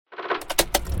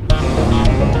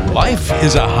Life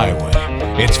is a highway.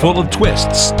 It's full of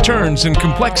twists, turns, and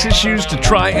complex issues to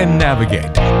try and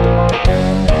navigate.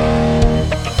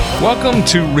 Welcome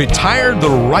to Retire the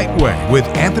Right Way with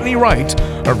Anthony Wright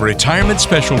of Retirement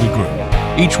Specialty Group.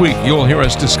 Each week, you'll hear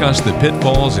us discuss the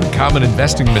pitfalls and common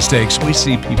investing mistakes we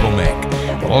see people make.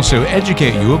 We'll also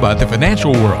educate you about the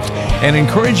financial world and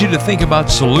encourage you to think about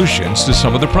solutions to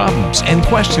some of the problems and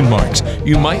question marks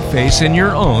you might face in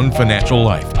your own financial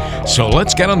life. So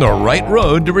let's get on the right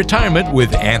road to retirement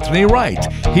with Anthony Wright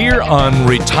here on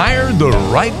Retire the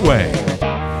Right Way.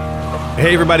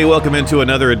 Hey everybody, welcome into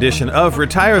another edition of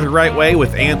Retire the Right Way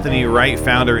with Anthony Wright,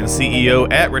 founder and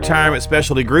CEO at Retirement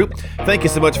Specialty Group. Thank you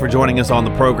so much for joining us on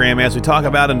the program as we talk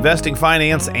about investing,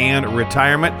 finance, and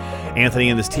retirement. Anthony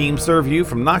and his team serve you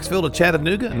from Knoxville to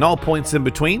Chattanooga and all points in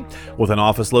between, with an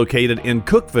office located in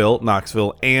Cookeville,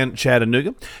 Knoxville, and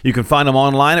Chattanooga. You can find them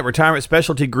online at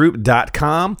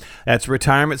retirementspecialtygroup.com. That's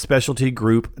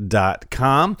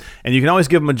retirementspecialtygroup.com. And you can always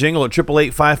give them a jingle at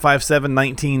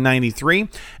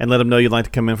 888-557-1993 and let them know you'd like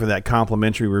to come in for that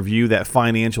complimentary review, that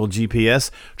financial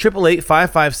GPS.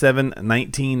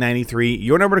 888-557-1993,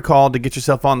 your number to call to get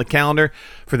yourself on the calendar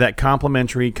for that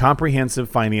complimentary, comprehensive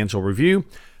financial review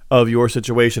of your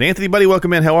situation. Anthony, buddy,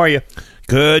 welcome in. How are you?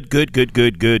 Good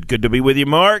to be with you,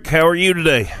 Mark. How are you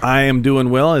today? I am doing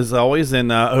well, as always,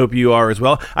 and I hope you are as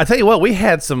well. I tell you what, we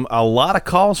had a lot of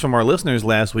calls from our listeners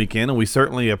last weekend, and we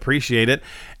certainly appreciate it.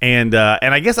 And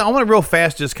I guess I want to real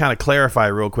fast just kind of clarify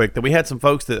real quick that we had some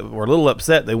folks that were a little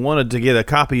upset. They wanted to get a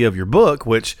copy of your book,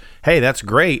 which, hey, that's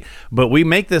great. But we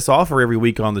make this offer every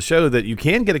week on the show that you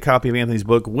can get a copy of Anthony's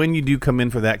book when you do come in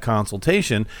for that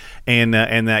consultation and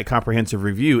that comprehensive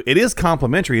review. It is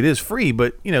complimentary. It is free,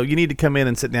 but you need to come in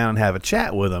and sit down and have a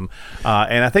chat with them.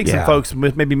 And I think some folks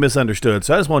maybe misunderstood.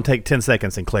 So I just want to take 10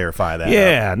 seconds and clarify that.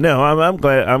 Yeah, no, I'm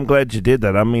glad you did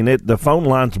that. I mean, the phone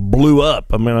lines blew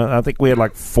up. I mean, I think we had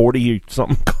like 40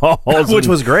 something calls, which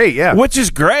was great. Yeah, which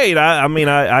is great.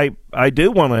 I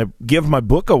do want to give my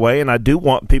book away, and I do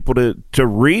want people to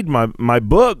read my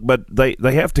book, but they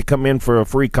have to come in for a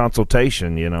free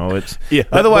consultation.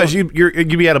 Otherwise you'd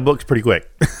be out of books pretty quick.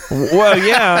 Well,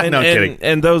 yeah, no, kidding.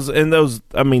 And those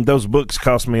books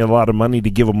cost me a lot of money to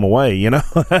give them away.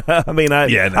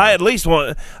 I at least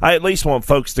want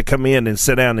folks to come in and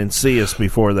sit down and see us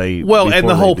before they. Well, and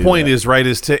the whole point is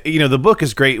the book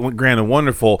is great, grand, and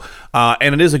wonderful,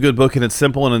 and it is a good book, and it's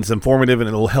simple and it's informative, and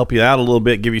it'll help you out a little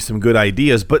bit, give you some good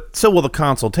ideas, but so will the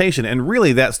consultation. And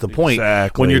really, that's the point.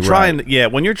 Exactly. When you're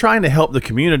trying to help the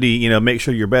community, make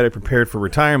sure you're better prepared for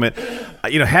retirement.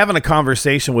 Having a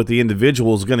conversation with the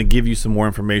individual is going to give you some more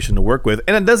information to work with,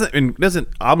 and it doesn't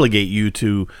obligate you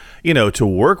to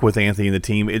work with Anthony and the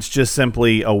team. It's just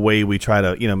simply a way we try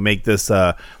to make this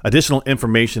additional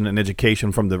information and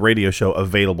education from the radio show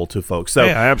available to folks. So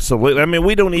yeah, absolutely. I mean,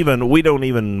 we don't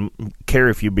even care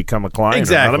if you become a client.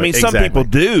 Exactly. Or not. I mean, some people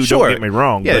do. Sure. Don't get me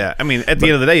wrong. Yeah. At the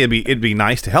end of the day, it'd be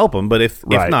nice to help them, but if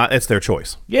not, it's their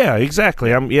choice. Yeah,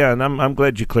 exactly. I'm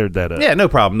glad you cleared that up. Yeah, no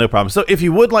problem. So if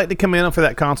you would like to come in for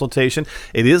that consultation,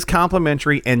 it is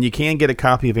complimentary, and you can get a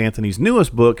copy of Anthony's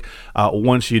newest book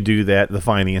once you do that, The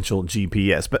Financial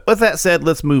GPS. But with that said,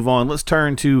 let's move on. Let's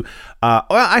turn to I'm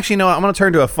going to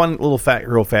turn to a fun little fact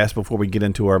real fast before we get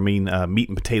into our meat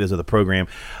and potatoes of the program.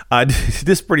 This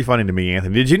is pretty funny to me,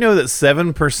 Anthony. Did you know that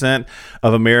 7%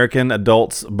 of American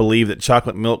adults believe that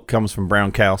chocolate milk comes from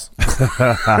brown cows? That's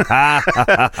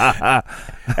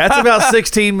about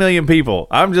 16 million people.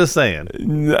 I'm just saying.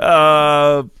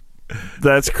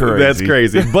 That's crazy. That's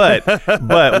crazy.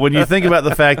 But when you think about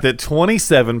the fact that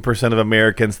 27% of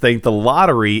Americans think the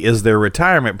lottery is their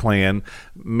retirement plan,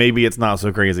 maybe it's not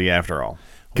so crazy after all.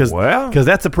 Because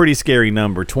that's a pretty scary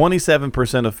number.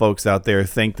 27% of folks out there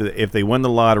think that if they win the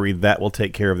lottery, that will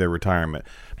take care of their retirement.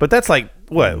 But that's like,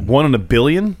 what, 1 in a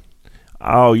billion?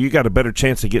 Oh, you got a better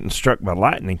chance of getting struck by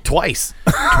lightning twice.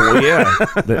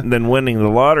 Than winning the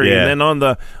lottery. Yeah. And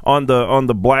then on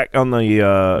the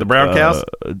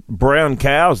brown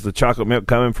cows, the chocolate milk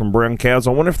coming from brown cows.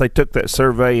 I wonder if they took that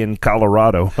survey in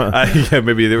Colorado. Yeah,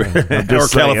 maybe they were, or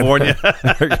California,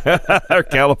 or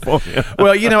California.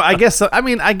 Well,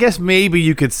 I guess maybe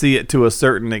you could see it to a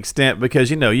certain extent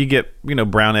because you get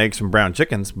brown eggs from brown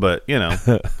chickens, but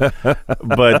the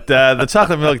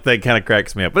chocolate milk thing kind of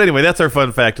cracks me up. But anyway, that's our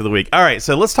fun fact of the week. All right,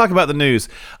 so let's talk about the news.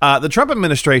 The Trump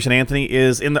administration, Anthony,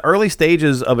 is in the early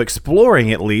stages of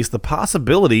exploring, at least, the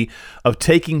possibility of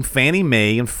taking Fannie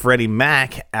Mae and Freddie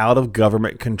Mac out of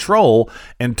government control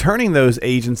and turning those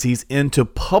agencies into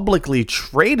publicly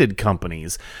traded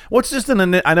companies.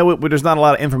 I know there's not a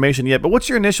lot of information yet, but what's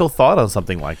your initial thought on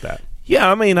something like that?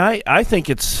 Yeah, I mean, I think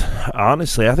it's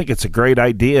a great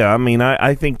idea. I mean,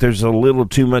 I think there's a little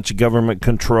too much government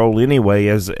control anyway,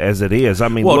 as it is. I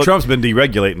mean, well, Trump's been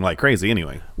deregulating like crazy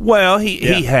anyway. Well,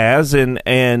 he has,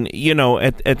 and you know,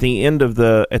 at the end of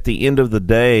the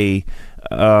day,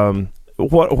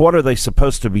 what are they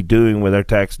supposed to be doing with their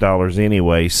tax dollars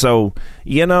anyway? So,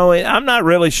 you know, I'm not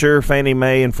really sure Fannie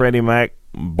Mae and Freddie Mac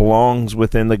belongs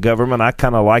within the government. I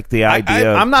kind of like the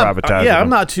idea of privatizing them. I'm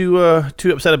not too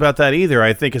upset about that either.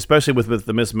 I think especially with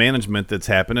the mismanagement that's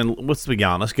happened, and let's be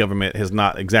honest, government has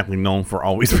not exactly known for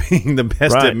always being the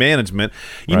best at management.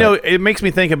 You know, it makes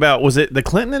me think about, was it the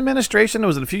Clinton administration, or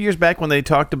was it a few years back when they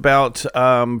talked about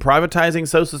privatizing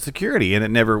Social Security, and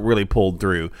it never really pulled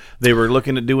through? They were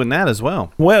looking at doing that as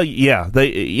well. Well,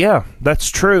 that's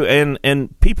true,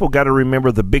 and people got to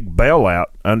remember the big bailout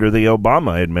under the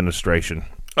Obama administration.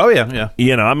 Oh, yeah.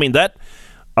 You know, I mean,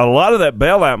 a lot of that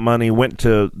bailout money went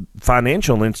to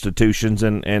financial institutions,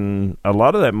 and a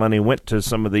lot of that money went to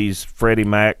some of these Freddie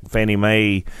Mac, Fannie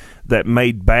Mae that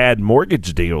made bad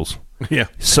mortgage deals. Yeah.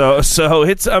 So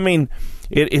it's, I mean,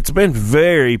 it's been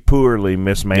very poorly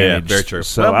mismanaged. Yeah, very true.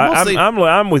 So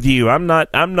I'm with you. I'm not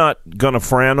going to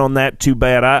frown on that too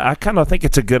bad. I kind of think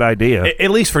it's a good idea, at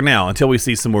least for now, until we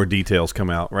see some more details come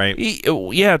out. Right?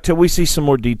 Yeah, till we see some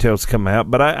more details come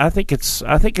out. But I think it's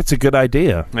a good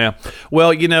idea. Yeah.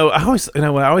 Well, I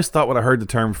always thought when I heard the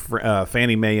term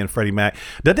Fannie Mae and Freddie Mac,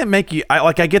 doesn't it make you?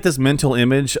 I get this mental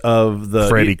image of the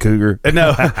Freddy Cougar.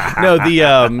 No,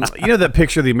 the that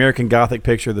picture, the American Gothic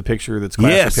picture, the picture that's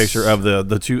classic picture of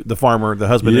the farmer, the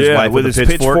husband and his wife with his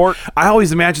pitchfork. I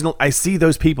always imagine, I see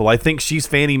those people. I think she's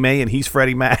Fannie Mae and he's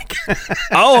Freddie Mac.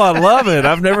 Oh, I love it.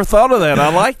 I've never thought of that.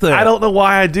 I like that. I don't know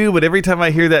why I do, but every time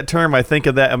I hear that term, I think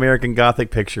of that American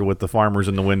Gothic picture with the farmers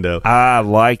in the window. I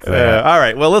like that. All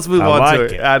right. Well, let's move on to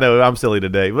it. I know I'm silly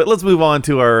today, but let's move on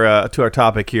to our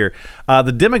topic here.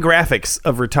 The demographics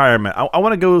of retirement. I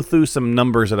want to go through some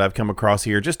numbers that I've come across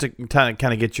here just to kind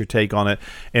of get your take on it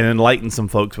and enlighten some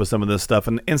folks with some of this stuff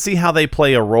and see how they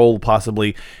play a role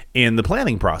possibly in the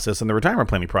planning process and the retirement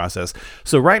planning process.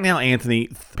 So right now, Anthony,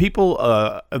 people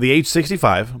the age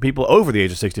 65, people over the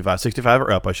age of 65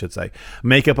 or up, I should say,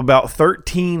 make up about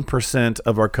 13%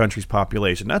 of our country's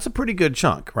population. That's a pretty good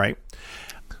chunk, right?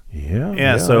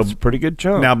 Yeah, so it's a pretty good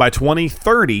chunk. Now, by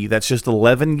 2030, that's just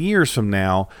 11 years from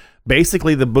now,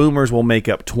 basically the boomers will make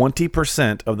up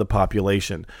 20% of the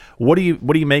population. What do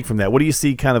you make from that? What do you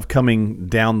see kind of coming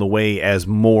down the way as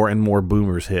more and more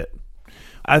boomers hit?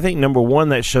 I think, number one,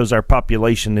 that shows our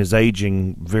population is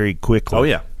aging very quickly. Oh,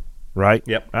 yeah. Right?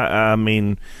 Yep. I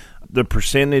mean, the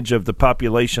percentage of the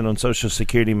population on Social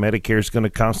Security and Medicare is going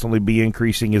to constantly be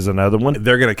increasing is another one.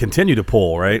 They're going to continue to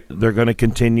pull, right? They're going to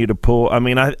continue to pull. I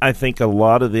mean, I think a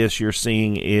lot of this you're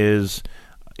seeing is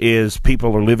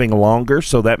people are living longer,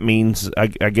 so that means I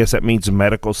guess that means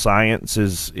medical science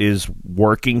is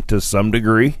working to some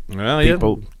degree.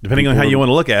 Well, depending on how you want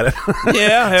to look at it.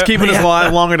 Yeah, it's keeping us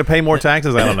alive longer to pay more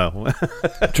taxes. I don't know.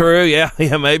 True. Yeah.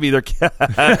 Maybe they're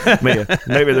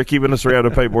keeping us around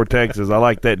to pay more taxes. I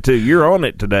like that too. You're on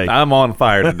it today. I'm on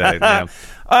fire today. Yeah.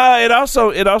 It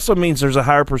also means there's a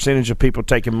higher percentage of people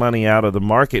taking money out of the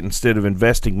market instead of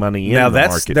investing money in the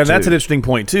market. Now that's an interesting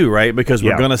point too, right? Because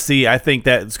we're going to see. I think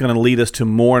that's going to lead us to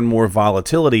more and more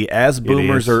volatility as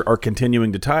boomers are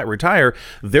continuing to retire.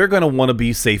 They're going to want to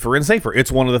be safer and safer.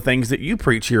 It's one of the things that you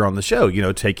preach here on the show.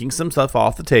 Taking some stuff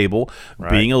off the table,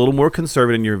 being a little more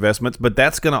conservative in your investments. But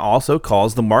that's going to also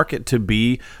cause the market to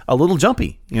be a little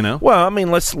jumpy. Well, I mean,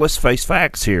 let's face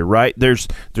facts here, right? There's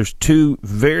two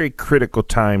very critical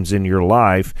times in your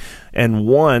life, and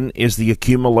one is the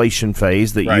accumulation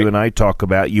phase that you and I talk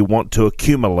about. You want to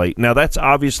accumulate. Now, that's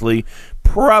obviously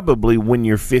probably when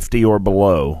you're 50 or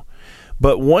below.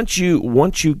 But once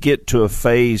you get to a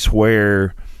phase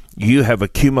where you have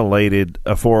accumulated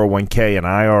a 401k, an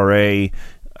IRA,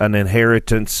 an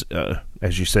inheritance,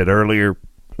 as you said earlier,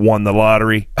 won the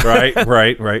lottery.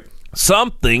 Right.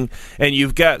 Something, and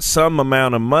you've got some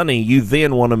amount of money, you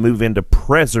then want to move into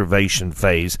preservation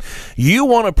phase. You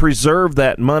want to preserve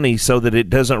that money so that it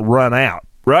doesn't run out,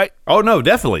 right? Oh no,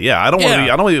 definitely. Yeah, I don't want to be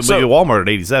at Walmart at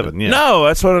 87. Yeah. No,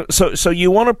 that's what. So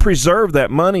you want to preserve that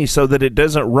money so that it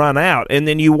doesn't run out, and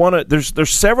then you want to. There's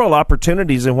several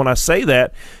opportunities, and when I say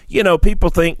that, people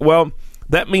think, well,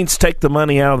 that means take the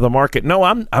money out of the market. No,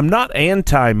 I'm not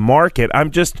anti-market.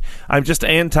 I'm just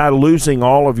anti-losing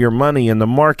all of your money in the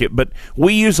market. But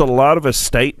we use a lot of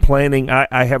estate planning.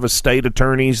 I have estate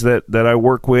attorneys that I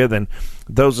work with, and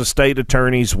those estate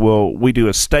attorneys we do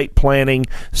estate planning,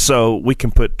 so we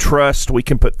can put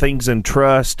things in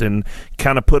trust and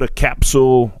kind of put a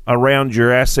capsule around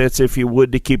your assets, if you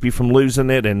would, to keep you from losing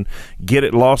it, and get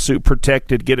it lawsuit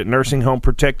protected, get it nursing home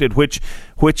protected, which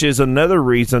is another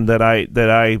reason that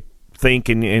I think,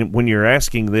 and when you're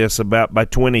asking this about by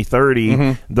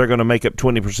 2030 they're going to make up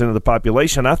 20% of the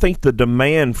population, I think the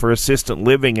demand for assisted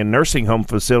living and nursing home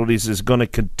facilities is going to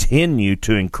continue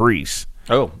to increase.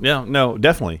 Oh, yeah, no,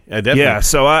 definitely. Yeah,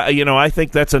 so I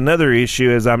think that's another issue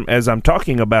as I'm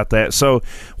talking about that. So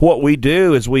what we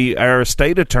do is our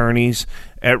estate attorneys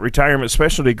at Retirement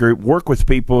Specialty Group work with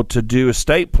people to do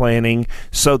estate planning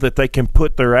so that they can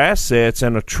put their assets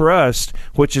in a trust,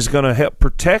 which is going to help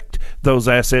protect those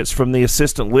assets from the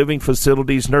assisted living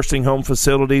facilities, nursing home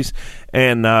facilities,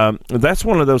 and that's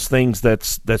one of those things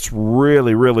that's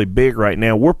really, really big right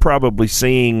now. We're probably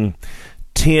seeing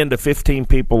 10 to 15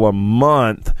 people a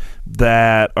month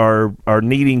that are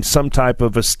needing some type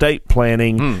of estate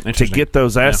planning to get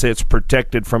those assets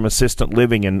protected from assisted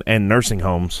living and nursing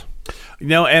homes.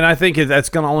 And I think that's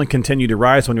going to only continue to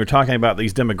rise when you're talking about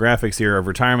these demographics here of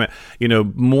retirement.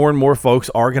 More and more folks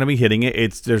are going to be hitting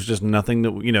it. There's just nothing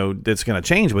that that's going to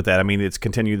change with that. I mean,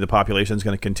 the population is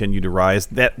going to continue to rise.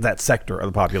 That sector of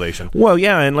the population. Well,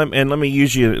 yeah, and let me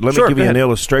give you an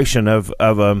illustration of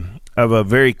a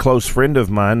very close friend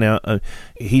of mine. Now,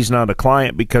 he's not a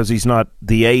client because he's not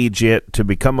the age yet to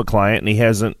become a client, and he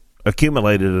hasn't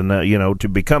accumulated enough, to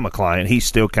become a client. He's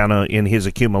still kind of in his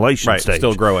accumulation stage.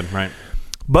 Still growing, right.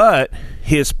 But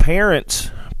his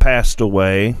parents passed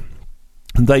away.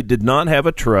 They did not have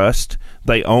a trust.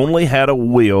 They only had a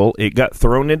will. It got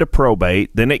thrown into probate.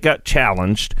 Then it got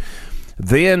challenged.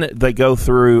 Then they go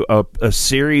through a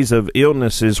series of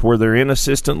illnesses where they're in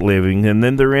assisted living, and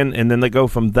then they go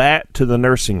from that to the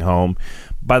nursing home.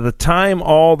 By the time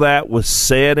all that was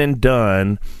said and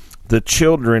done, the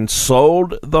children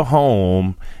sold the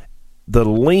home. The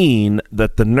lien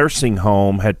that the nursing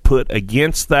home had put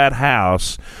against that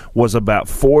house was about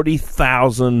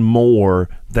 $40,000 more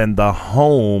than the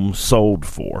home sold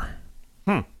for.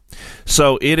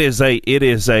 So it is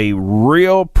a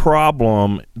real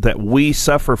problem that we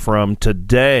suffer from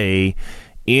today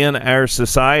in our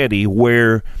society,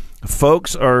 where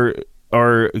folks are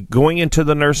going into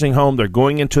the nursing home, they're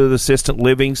going into the assisted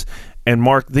livings, and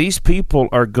Mark, these people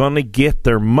are going to get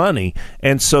their money,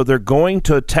 and so they're going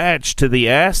to attach to the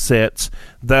assets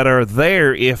that are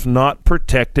there if not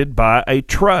protected by a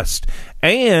trust.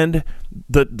 And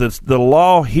the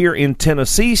law here in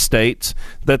Tennessee states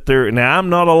that now I'm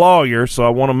not a lawyer, so I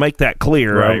want to make that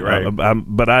clear. Right.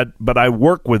 But I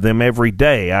work with them every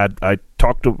day. I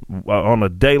talk to on a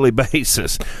daily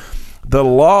basis. The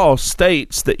law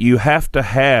states that you have to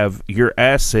have your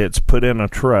assets put in a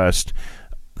trust.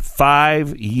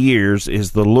 5 years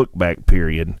is the look back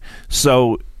period.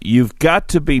 So you've got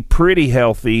to be pretty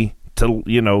healthy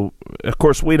to, of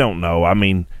course we don't know. I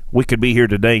mean, we could be here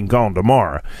today and gone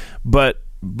tomorrow, but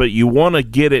you want to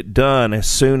get it done as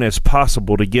soon as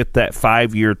possible to get that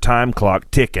 5-year time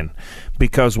clock ticking,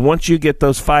 because once you get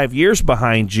those 5 years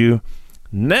behind you,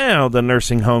 now the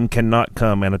nursing home cannot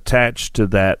come and attach to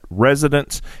that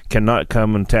residence, cannot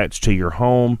come and attach to your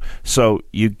home. So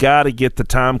you got to get the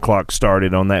time clock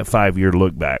started on that 5-year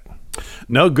look back.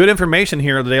 No, good information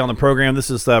here today on the program. This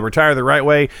is Retire the Right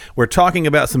Way. We're talking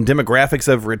about some demographics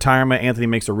of retirement. Anthony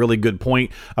makes a really good point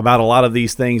about a lot of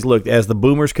these things. Look, as the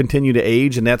boomers continue to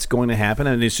age, and that's going to happen,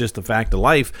 and it's just a fact of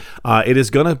life, it is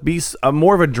going to be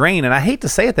more of a drain. And I hate to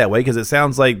say it that way because it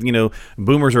sounds like,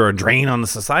 boomers are a drain on the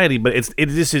society, but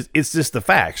it's just the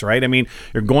facts, right? I mean,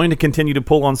 you're going to continue to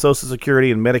pull on Social Security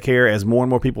and Medicare as more and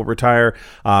more people retire.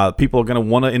 People are going to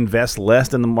want to invest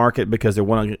less in the market because they're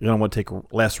going to want to take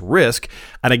less risk.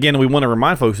 And again, we want to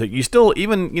remind folks that you still,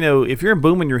 even, if you're in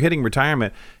boom and you're hitting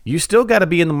retirement, you still got to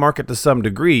be in the market to some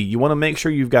degree. You want to make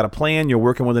sure you've got a plan, you're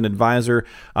working with an advisor,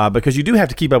 because you do have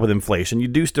to keep up with inflation. You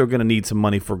do still going to need some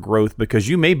money for growth because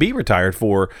you may be retired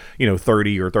for,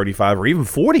 30 or 35 or even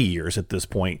 40 years at this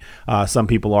point. Some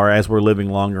people are, as we're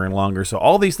living longer and longer. So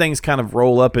all these things kind of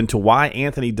roll up into why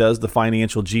Anthony does the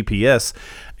financial GPS.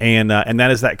 And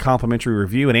that is that complimentary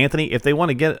review. And Anthony, if they want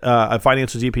to get a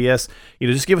financial GPS,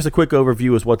 just give us a quick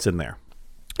overview as what's in there.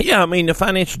 Yeah, I mean, the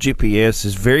financial GPS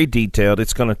is very detailed.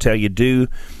 It's going to tell you, do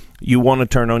you want to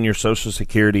turn on your Social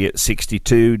Security at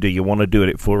 62? Do you want to do it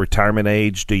at full retirement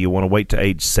age? Do you want to wait to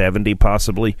age 70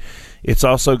 possibly? It's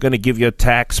also going to give you a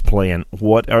tax plan.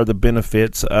 What are the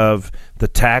benefits of the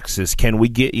taxes? Can we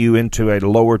get you into a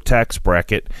lower tax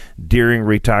bracket during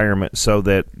retirement so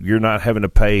that you're not having to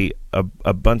pay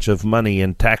a bunch of money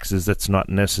in taxes that's not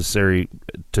necessary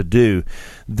to do?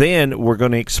 Then we're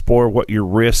going to explore what your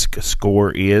risk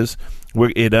score is.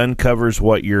 It uncovers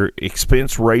what your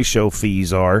expense ratio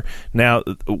fees are. Now,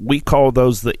 we call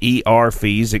those the ER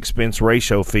fees, expense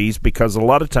ratio fees, because a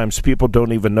lot of times people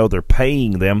don't even know they're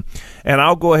paying them. And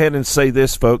I'll go ahead and say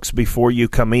this, folks, before you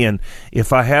come in.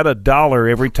 If I had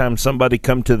 $1 every time somebody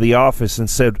come to the office and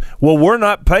said, well, we're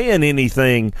not paying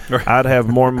anything, I'd have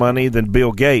more money than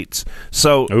Bill Gates.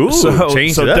 So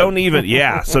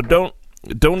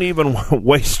don't even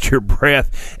waste your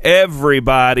breath.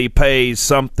 Everybody pays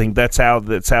something. That's how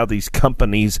these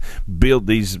companies build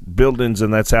these buildings,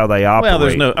 and that's how they operate. Well,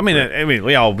 there's no. I mean,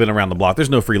 we all been around the block.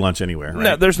 There's no free lunch anywhere. Right?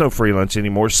 No, there's no free lunch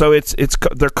anymore. So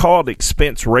they're called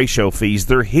expense ratio fees.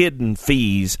 They're hidden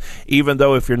fees. Even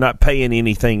though if you're not paying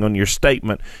anything on your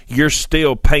statement, you're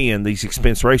still paying these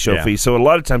expense ratio fees. So a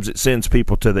lot of times it sends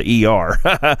people to the ER.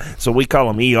 So we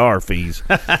call them ER fees.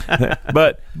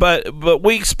 but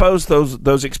we expose those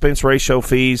expense ratio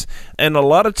fees, and a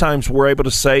lot of times we're able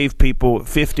to save people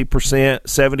 50%,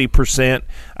 70%.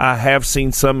 I have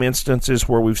seen some instances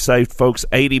where we've saved folks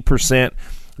 80%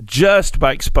 just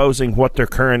by exposing what their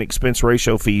current expense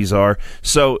ratio fees are.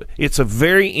 So it's a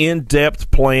very in-depth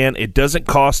plan. It doesn't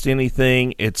cost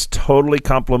anything. It's totally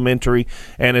complimentary.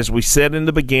 And as we said in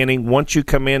the beginning, once you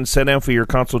come in and sit down for your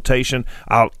consultation,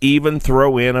 I'll even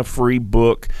throw in a free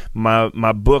book, my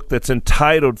book that's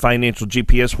entitled Financial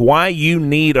GPS, Why You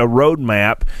Need a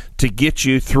Roadmap to Get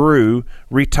You Through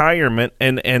Retirement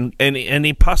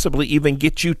and possibly even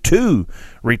get you to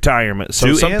retirement.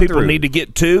 So some people need to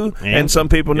get to, and some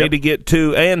people need to get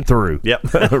to and through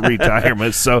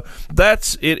retirement. So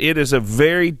that's it. It is a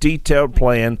very detailed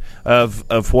plan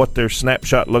of what their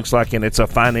snapshot looks like, and it's a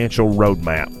financial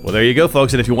roadmap. Well, there you go,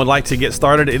 folks. And if you would like to get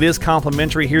started, it is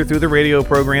complimentary here through the radio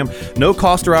program. No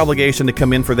cost or obligation to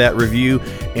come in for that review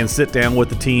and sit down with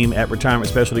the team at Retirement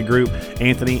Specialty Group,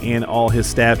 Anthony and all his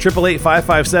staff.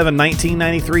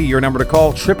 888-557-1993, your number to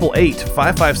call,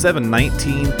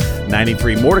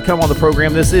 888-557-1993. More to come on the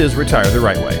program. This is Retire the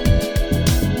Right Way.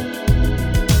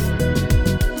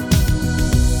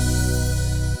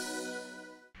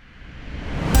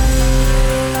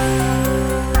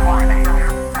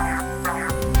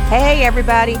 Hey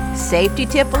everybody, safety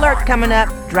tip alert coming up.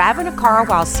 Driving a car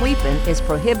while sleeping is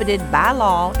prohibited by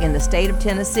law in the state of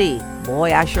Tennessee.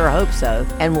 Boy, I sure hope so,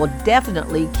 and will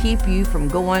definitely keep you from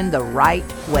going the right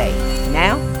way.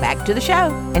 Now, back to the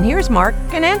show, and here's Mark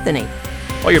and Anthony.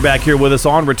 Well, you're back here with us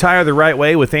on Retire the Right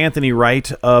Way with Anthony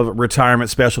Wright of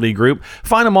Retirement Specialty Group.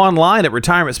 Find them online at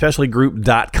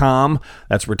retirementspecialtygroup.com.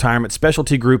 That's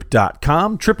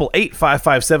retirementspecialtygroup.com.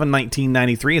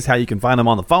 888-557-1993 is how you can find them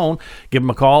on the phone. Give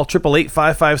them a call,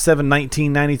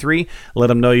 888-557-1993. Let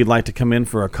them know you'd like to come in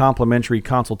for a complimentary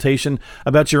consultation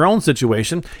about your own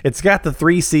situation. It's got the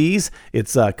 3 C's.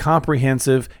 It's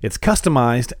comprehensive, it's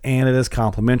customized, and it is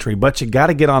complimentary. But you got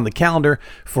to get on the calendar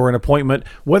for an appointment,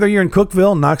 whether you're in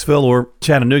Cookeville, Knoxville, or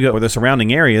Chattanooga, or the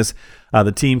surrounding areas.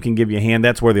 The team can give you a hand.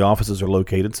 That's where the offices are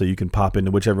located, so you can pop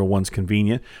into whichever one's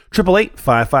convenient.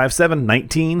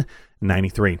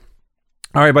 888-557-1993.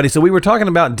 All right, buddy. So we were talking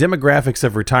about demographics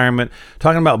of retirement,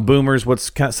 talking about boomers, what's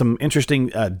kind of some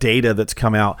interesting data that's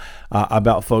come out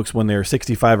about folks when they're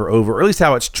 65 or over, or at least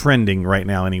how it's trending right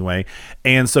now anyway.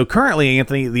 And so currently,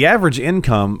 Anthony, the average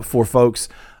income for folks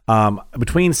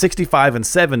between 65 and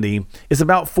 70 is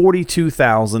about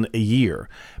 $42,000 a year.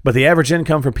 But the average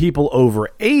income for people over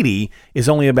 80 is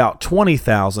only about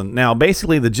 $20,000. Now,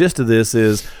 basically, the gist of this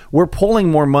is we're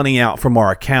pulling more money out from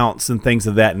our accounts and things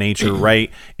of that nature, right?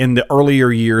 In the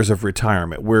earlier years of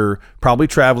retirement, we're probably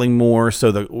traveling more, so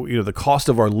the cost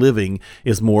of our living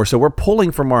is more. So we're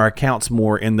pulling from our accounts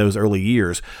more in those early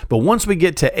years. But once we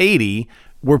get to 80,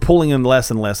 we're pulling in less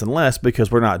and less and less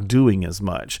because we're not doing as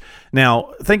much.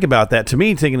 Now, think about that. To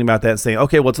me, thinking about that, saying,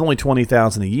 okay, well, it's only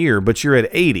 $20,000 a year, but you're at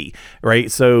 80,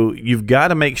 right? So you've got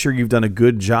to make sure you've done a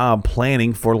good job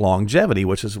planning for longevity,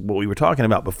 which is what we were talking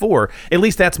about before. At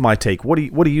least that's my take. What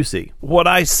do you see? What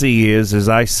I see is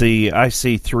I see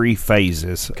 3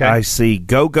 phases. Okay. I see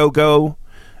go,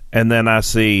 and then I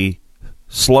see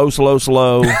slow,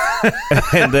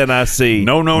 and then I see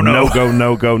no go.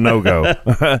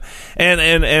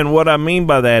 And what I mean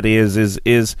by that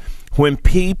is when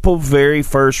people very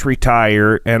first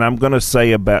retire, and I'm going to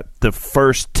say about the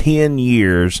first 10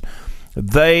 years,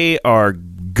 they are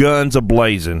guns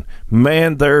a-blazing.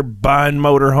 Man, they're buying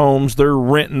motorhomes, they're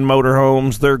renting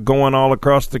motorhomes, they're going all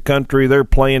across the country, they're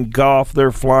playing golf,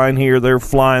 they're flying here, they're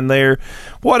flying there.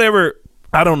 Whatever,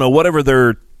 I don't know, whatever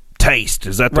their taste,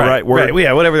 is that the right word? Right.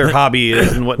 Yeah, whatever their hobby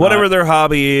is and whatnot. Whatever their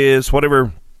hobby is,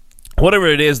 whatever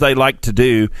it is they like to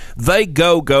do, they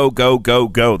go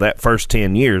that first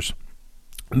 10 years.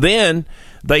 Then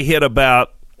they hit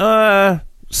about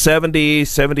 70,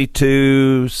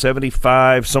 72,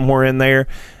 75, somewhere in there.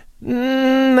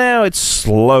 Now it's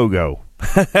slow go.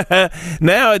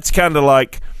 Now it's kind of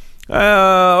like, all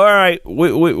right,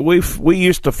 we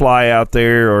used to fly out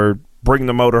there or bring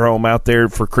the motorhome out there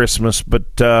for Christmas,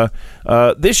 but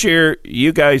this year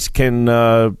you guys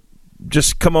can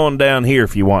just come on down here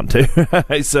if you want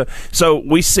to. so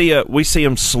we see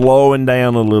them slowing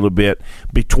down a little bit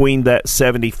between that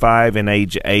 75 and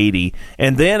age 80,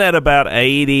 and then at about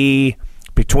 80,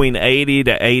 between 80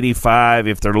 to 85,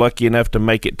 if they're lucky enough to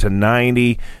make it to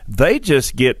 90, they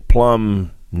just get plumb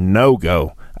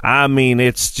no-go. I mean,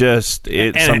 it's just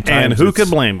sometimes. And who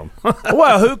could blame them?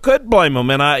 Well, who could blame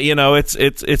them? And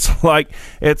it's like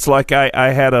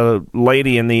I had a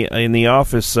lady in the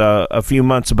office a few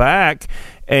months back,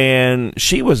 and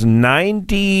she was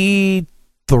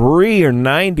 93 or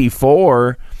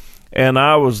 94, and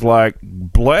I was like,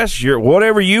 bless your,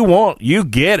 whatever you want, you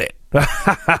get it.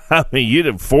 I mean, you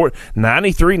did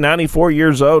 93, 94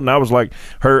 years old, and I was like,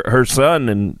 her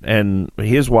son and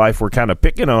his wife were kind of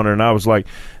picking on her, and I was like,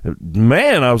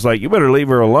 man, you better leave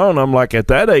her alone. I'm like, at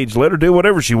that age, let her do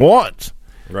whatever she wants.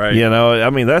 Right. You know, I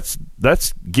mean, that's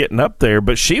getting up there,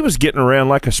 but she was getting around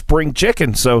like a spring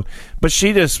chicken. So, but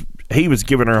he was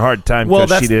giving her a hard time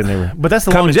because she didn't ever. But that's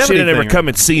the longevity She didn't thing. ever come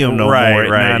and see him more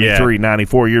at 93,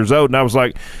 94 years old. And I was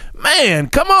like, man,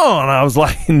 come on. I was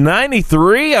like,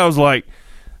 93? I was like,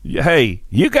 hey,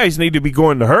 you guys need to be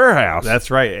going to her house.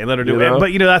 That's right. And let her do it.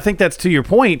 But, I think that's to your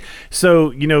point. So,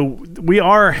 we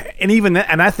are, and even that,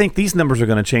 and I think these numbers are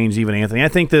going to change even, Anthony. I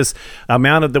think this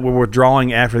amount of that we're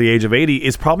withdrawing after the age of 80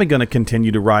 is probably going to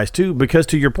continue to rise too, because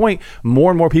to your point, more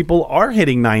and more people are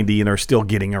hitting 90 and are still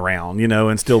getting around,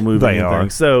 and still moving. They are.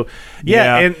 Things. So,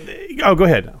 and go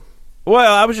ahead.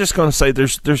 Well, I was just going to say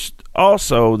there's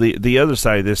also the other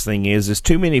side of this thing is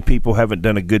too many people haven't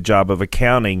done a good job of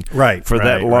accounting for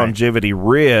that longevity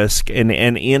risk and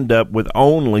end up with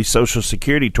only Social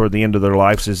Security toward the end of their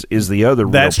lives is the other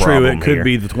real problem. That's true. It could here.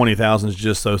 be the 20,000s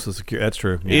just Social Security. That's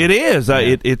true. Yeah. It is.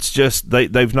 Yeah. It's just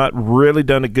they've not really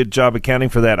done a good job accounting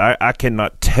for that. I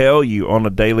cannot tell you on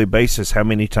a daily basis how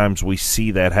many times we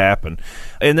see that happen.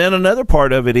 And then another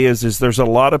part of it is there's a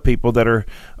lot of people that are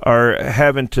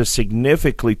having to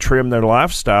significantly trim their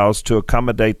lifestyles to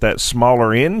accommodate that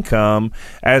smaller income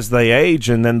as they age,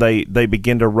 and then they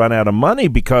begin to run out of money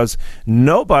because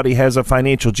nobody has a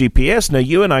financial GPS. Now,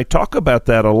 you and I talk about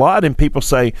that a lot, and people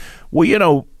say,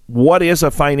 well, what is a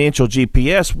financial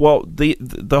GPS? Well,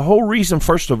 the whole reason,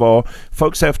 first of all,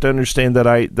 folks have to understand that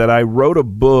I wrote a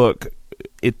book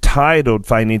entitled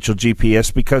Financial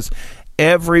GPS because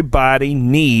everybody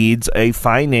needs a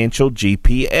financial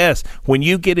GPS. When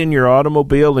you get in your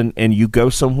automobile and you go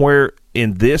somewhere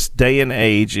in this day and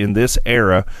age, in this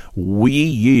era, we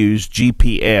use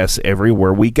GPS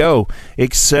everywhere we go,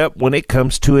 except when it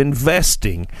comes to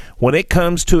investing. When it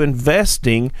comes to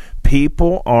investing,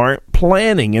 people aren't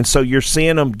planning. And so you're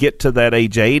seeing them get to that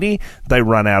age 80. They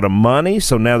run out of money.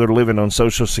 So now they're living on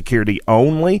Social Security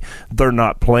only. They're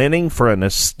not planning for an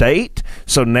estate.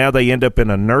 So now they end up in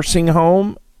a nursing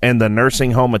home, and the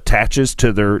nursing home attaches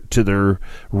to their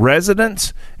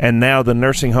residence, and now the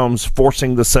nursing home's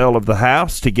forcing the sale of the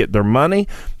house to get their money.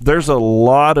 There's a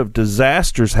lot of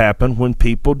disasters happen when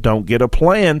people don't get a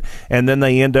plan, and then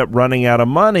they end up running out of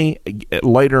money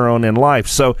later on in life.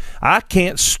 So I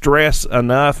can't stress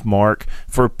enough, Mark,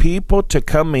 for people to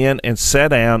come in and sit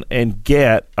down and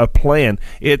get a plan.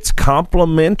 It's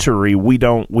complimentary. We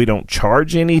don't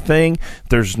charge anything.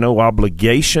 There's no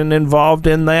obligation involved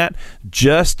in that.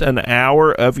 Just an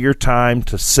hour of your time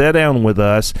to sit down with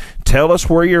us, tell us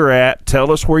where you're at,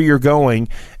 tell us where you're going,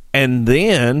 and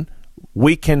then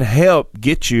we can help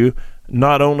get you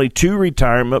not only to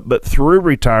retirement, but through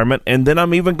retirement. And then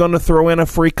I'm even going to throw in a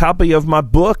free copy of my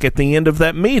book at the end of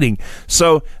that meeting.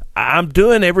 So I'm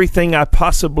doing everything I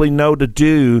possibly know to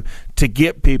do to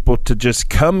get people to just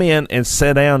come in and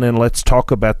sit down and let's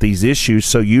talk about these issues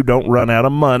so you don't run out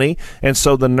of money and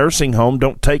so the nursing home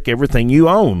don't take everything you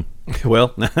own.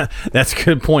 Well, that's a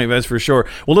good point. That's for sure.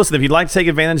 Well, listen, if you'd like to take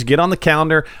advantage, get on the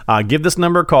calendar. Give this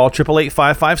number a call,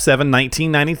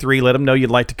 888-557-1993. Let them know you'd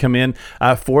like to come in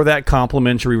for that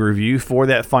complimentary review for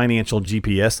that financial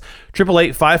GPS.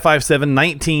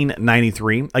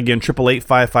 888-557-1993. Again,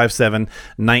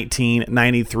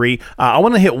 888-557-1993. I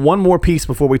want to hit one more piece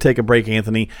before we take a break,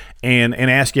 Anthony, and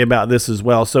ask you about this as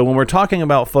well. So when we're talking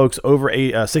about folks over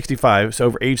age 65,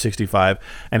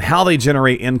 and how they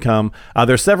generate income,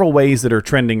 there's several ways that are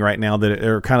trending right now that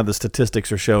are kind of the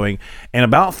statistics are showing, and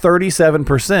about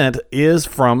 37% is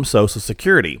from Social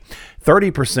Security.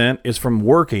 30% is from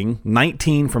working,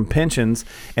 19% from pensions,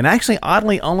 and actually,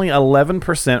 oddly, only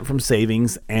 11% from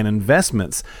savings and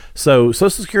investments. So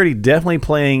Social Security definitely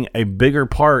playing a bigger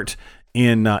part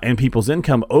in people's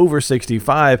income over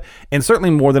 65, and certainly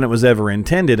more than it was ever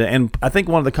intended. And I think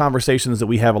one of the conversations that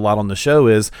we have a lot on the show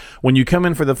is when you come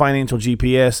in for the financial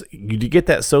GPS, you get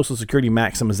that Social Security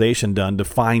maximization done to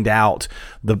find out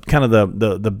the kind of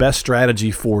the best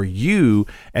strategy for you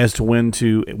as to when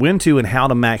to and how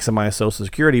to maximize Social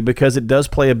Security, because it does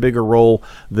play a bigger role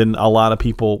than a lot of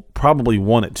people probably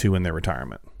want it to in their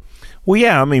retirement. Well,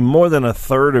 yeah, I mean, more than a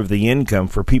third of the income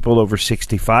for people over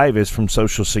 65 is from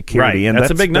Social Security. Right, and that's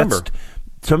a big number.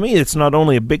 To me, it's not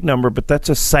only a big number, but that's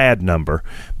a sad number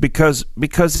because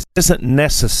it isn't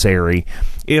necessary.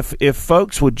 If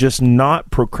folks would just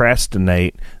not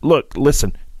procrastinate,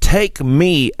 listen, take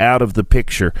me out of the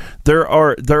picture. There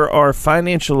are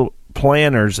financial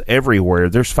planners everywhere.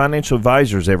 There's financial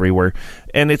advisors everywhere.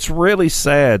 And it's really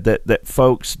sad that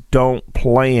folks don't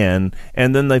plan,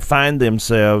 and then they find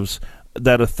themselves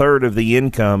that a third of the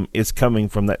income is coming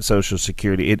from that Social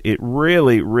Security. It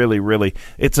really, really, really,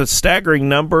 it's a staggering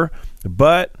number,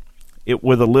 but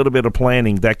with a little bit of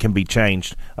planning, that can be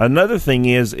changed. Another thing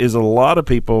is a lot of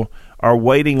people are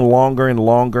waiting longer and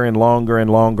longer and longer and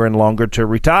longer and longer to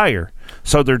retire.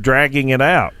 So they're dragging it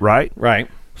out, right? Right.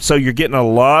 So you're getting a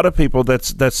lot of people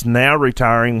that's now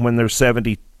retiring when they're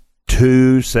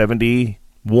 72,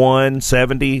 71,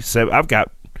 70.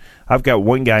 I've got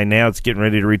one guy now that's getting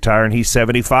ready to retire, and he's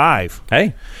 75.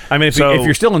 Hey, I mean, if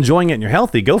you're still enjoying it and you're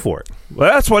healthy, go for it.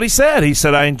 Well, that's what he said. He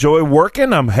said, I enjoy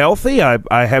working. I'm healthy.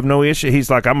 I have no issue. He's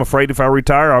like, I'm afraid if I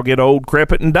retire, I'll get old,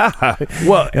 crippled, and die.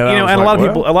 Well, and a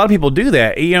lot of people do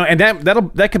that. And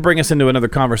that could bring us into another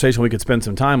conversation we could spend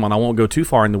some time on. I won't go too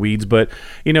far in the weeds, but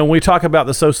when we talk about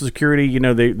the Social Security,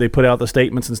 they put out the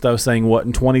statements and stuff saying what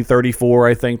in 2034,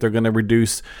 I think they're going to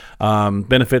reduce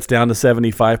benefits down to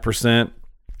 75%.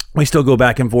 We still go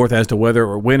back and forth as to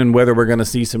whether we're going to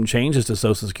see some changes to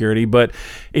Social Security. But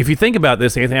if you think about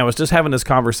this, Anthony, I was just having this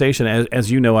conversation.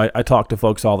 As you know, I talk to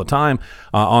folks all the time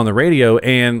on the radio,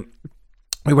 and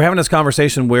we were having this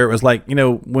conversation where it was like,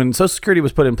 when Social Security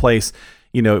was put in place,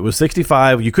 it was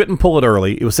 65. You couldn't pull it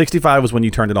early. It was 65 was when you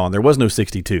turned it on. There was no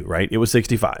 62, right? It was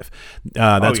 65.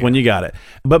 That's when you got it.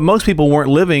 But most people weren't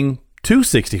living to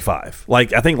 65.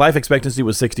 Like, I think life expectancy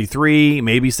was 63,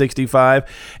 maybe 65.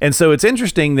 And so it's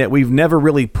interesting that we've never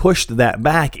really pushed that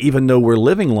back, even though we're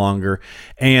living longer.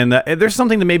 And there's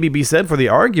something to maybe be said for the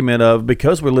argument of,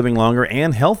 because we're living longer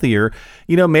and healthier,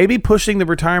 maybe pushing the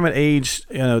retirement age,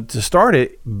 to start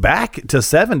it back to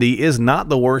 70 is not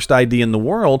the worst idea in the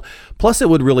world. Plus, it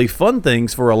would really fund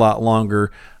things for a lot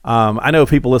longer. I know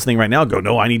people listening right now go,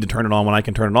 no, I need to turn it on when I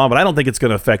can turn it on, but I don't think it's going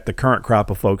to affect the current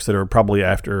crop of folks that are probably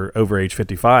over age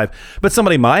 55. But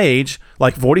somebody my age,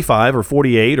 like 45 or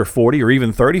 48 or 40 or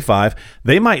even 35,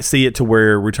 they might see it to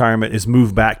where retirement is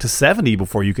moved back to 70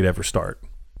 before you could ever start.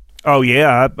 Oh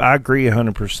yeah, I agree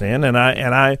 100%,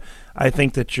 and I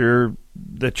think that you're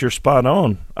spot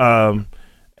on.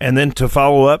 And then to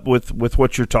follow up with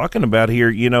what you're talking about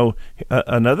here,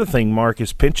 another thing, Mark,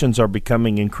 is pensions are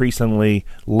becoming increasingly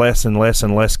less and less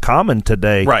and less common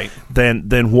today, right,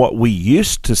 than what we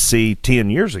used to see 10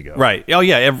 years ago. Right. Oh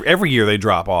yeah, every year they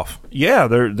drop off. Yeah,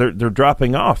 they're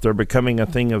dropping off. They're becoming a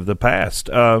thing of the past.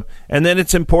 And then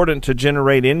it's important to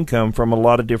generate income from a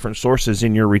lot of different sources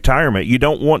in your retirement. You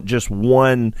don't want just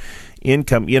one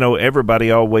income. Everybody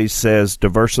always says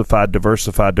diversify,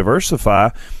 diversify, diversify,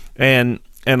 and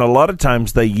a lot of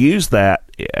times they use that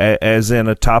as in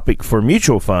a topic for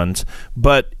mutual funds.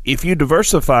 But if you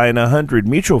diversify in 100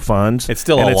 mutual funds, it's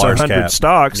still and all it's 100 cap.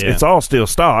 stocks. Yeah. It's all still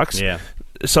stocks. Yeah.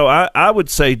 So I would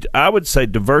say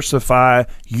diversify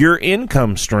your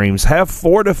income streams. Have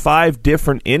 4 to 5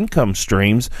 different income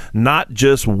streams, not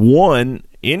just one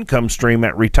income stream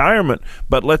at retirement,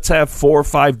 but let's have 4 or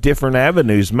 5 different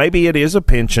avenues. Maybe it is a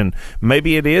pension,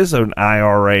 maybe it is an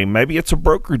IRA, maybe it's a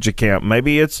brokerage account,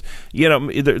 maybe it's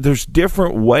there's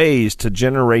different ways to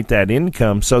generate that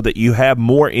income so that you have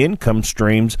more income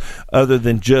streams other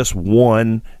than just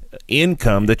one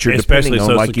income that you're especially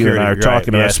depending on, like you and I are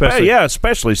talking about.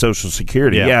 Especially Social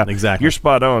Security. Yeah, exactly. You're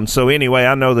spot on. So anyway,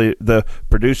 I know the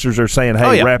producers are saying,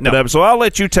 hey, wrap it up. So I'll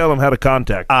let you tell them how to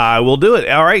contact. I will do it.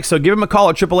 All right, so give them a call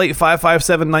at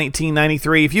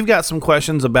 888-557-1993. If you've got some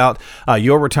questions about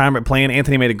your retirement plan,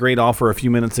 Anthony made a great offer a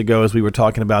few minutes ago as we were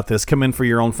talking about this. Come in for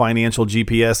your own financial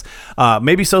GPS.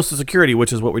 Maybe Social Security,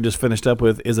 which is what we just finished up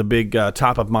with, is a big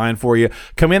top of mind for you.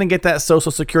 Come in and get that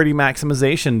Social Security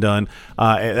maximization done.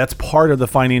 That's part of the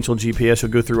financial GPS.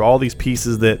 You'll go through all these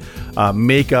pieces that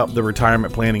make up the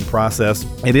retirement planning process.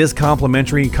 It is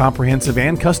complimentary, comprehensive,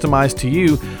 and customized to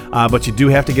you, but you do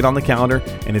have to get on the calendar,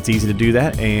 and it's easy to do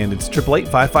that. And it's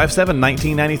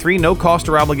 888-557-1993, no cost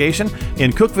or obligation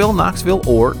in Cookeville, Knoxville,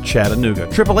 or Chattanooga.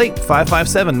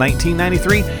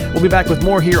 888-557-1993. We'll be back with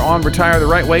more here on Retire the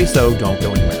Right Way, so don't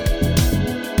go anywhere.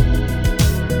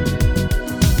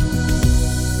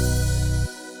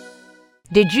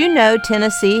 Did you know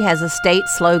Tennessee has a state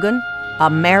slogan,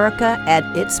 America at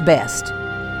its best?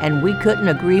 And we couldn't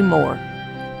agree more.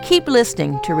 Keep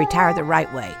listening to Retire the Right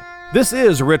Way. This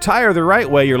is Retire the Right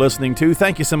Way you're listening to.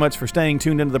 Thank you so much for staying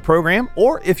tuned into the program.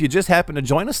 Or if you just happen to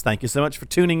join us, thank you so much for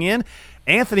tuning in.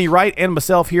 Anthony Wright and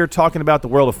myself here talking about the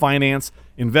world of finance,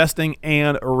 investing,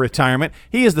 and retirement.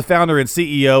 He is the founder and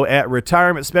CEO at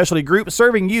Retirement Specialty Group,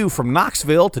 serving you from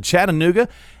Knoxville to Chattanooga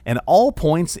and all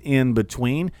points in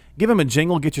between. Give him a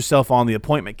jingle. Get yourself on the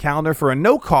appointment calendar for a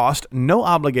no-cost,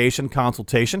 no-obligation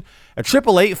consultation at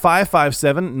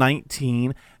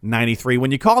 888-557-1993.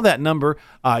 When you call that number,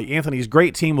 Anthony's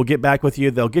great team will get back with you.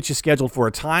 They'll get you scheduled for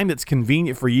a time that's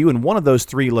convenient for you in one of those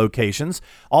 3 locations.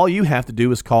 All you have to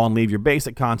do is call and leave your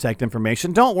basic contact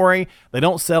information. Don't worry. They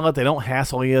don't sell it. They don't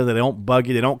hassle you. They don't bug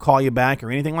you. They don't call you back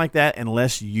or anything like that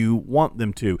unless you want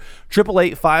them to.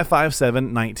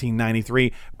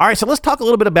 888-557-1993. All right, so let's talk a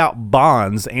little bit about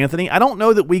bonds, Anthony. I don't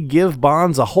know that we give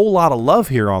bonds a whole lot of love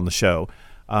here on the show.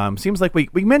 Seems like we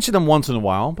mention them once in a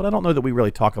while, but I don't know that we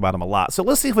really talk about them a lot. So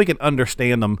let's see if we can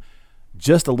understand them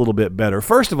just a little bit better.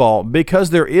 First of all,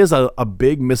 because there is a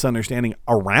big misunderstanding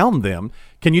around them,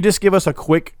 can you just give us a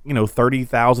quick,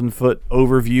 30,000-foot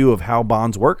overview of how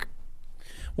bonds work?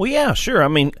 Well, yeah, sure. I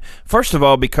mean, first of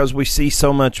all, because we see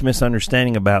so much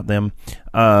misunderstanding about them,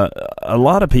 a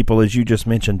lot of people, as you just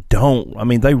mentioned,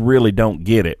 they really don't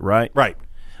get it, right? Right.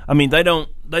 I mean, they don't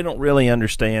really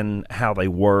understand how they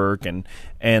work and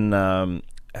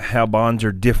how bonds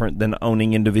are different than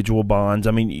owning individual bonds.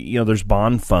 I mean, there's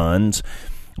bond funds.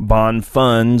 Bond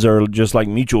funds are just like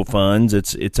mutual funds.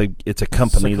 It's a company, it's a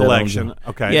collection. That owns,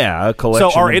 okay. Yeah, a collection.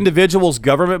 So are individuals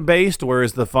government based,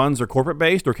 whereas the funds are corporate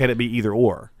based, or can it be either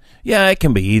or? Yeah, it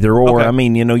can be either or. Okay. I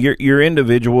mean, your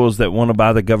individuals that want to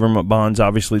buy the government bonds,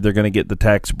 obviously they're going to get the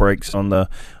tax breaks on the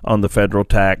federal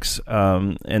tax,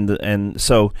 and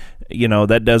so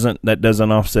that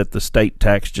doesn't offset the state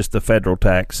tax, just the federal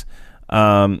tax.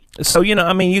 So you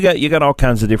got all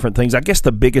kinds of different things. I guess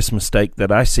the biggest mistake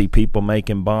that I see people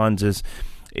make in bonds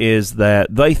is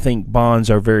that they think bonds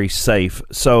are very safe.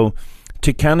 So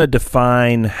to kind of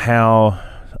define how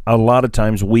a lot of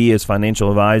times we as financial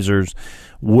advisors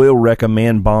will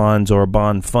recommend bonds or a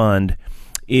bond fund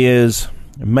is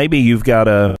maybe you've got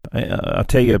I'll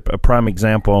tell you a prime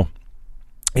example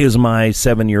is my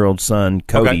 7-year-old son,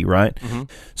 Cody, okay. Right? Mm-hmm.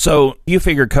 So you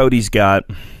figure Cody's got,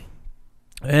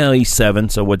 he's 7,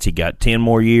 so what's he got? 10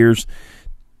 more years?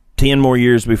 10 more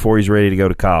years before he's ready to go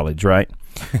to college, right?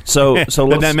 So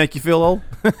doesn't that make you feel old?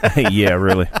 Yeah,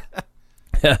 really.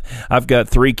 I've got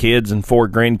 3 kids and 4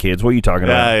 grandkids. What are you talking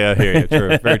about? Yeah, I hear you.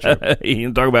 True, very true. You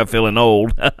can talk about feeling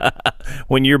old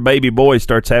when your baby boy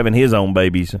starts having his own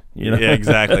babies. Yeah,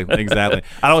 exactly.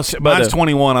 Mine's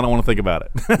 21. I don't want to think about it.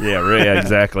 Yeah,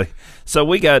 exactly. So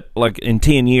we got like in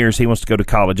 10 years he wants to go to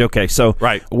college. Okay, so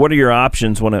right. What are your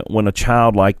options when a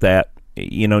child like that?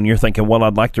 And you're thinking, well,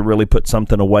 I'd like to really put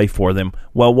something away for them.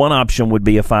 Well, one option would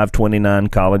be a 529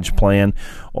 college plan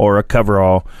or a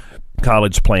coverall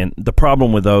college plan. The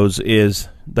problem with those is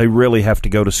they really have to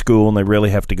go to school and they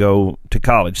really have to go to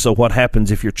college. So what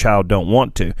happens if your child don't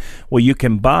want to? Well, you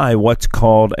can buy what's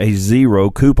called a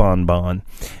zero coupon bond.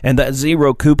 And that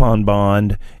zero coupon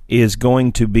bond is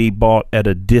going to be bought at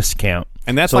a discount.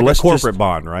 And that's like a corporate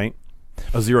bond, right?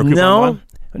 A zero coupon bond?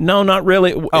 No, not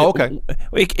really. Oh, okay.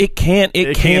 It can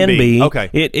be. Okay.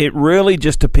 It really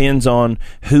just depends on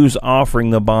who's offering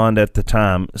the bond at the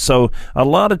time. So a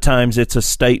lot of times it's a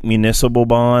state municipal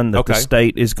bond that the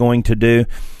state is going to do.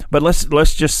 But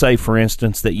let's just say, for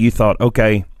instance, that you thought,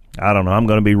 okay, I don't know, I'm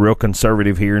going to be real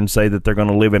conservative here and say that they're going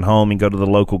to live at home and go to the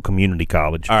local community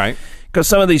college. All right. Because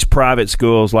some of these private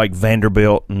schools like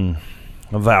Vanderbilt and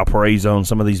Valparaiso and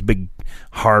some of these big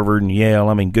Harvard and Yale.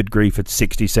 I mean, good grief, it's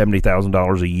 $60,000,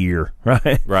 $70,000 a year,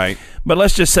 right? Right. But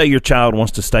let's just say your child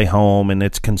wants to stay home and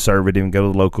it's conservative and go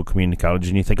to the local community college,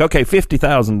 and you think, okay,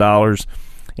 $50,000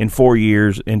 in 4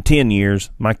 years, in 10 years,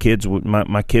 my kid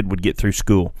would get through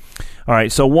school. All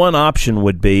right, so one option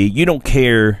would be you don't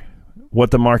care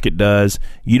what the market does.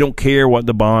 You don't care what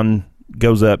the bond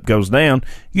goes up, goes down.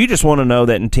 You just want to know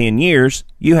that in 10 years,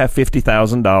 you have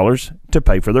 $50,000 to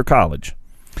pay for their college.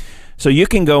 So you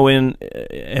can go in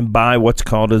and buy what's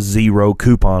called a zero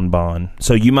coupon bond.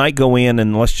 So you might go in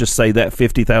and let's just say that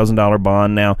 $50,000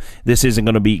 bond. Now, this isn't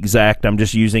going to be exact. I'm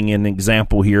just using an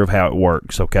example here of how it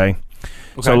works, okay?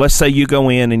 So let's say you go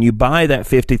in and you buy that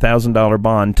 $50,000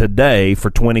 bond today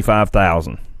for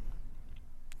 $25,000.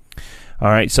 All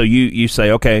right, so you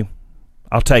say, okay,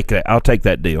 I'll take that. I'll take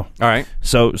that deal. All right.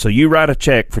 So you write a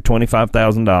check for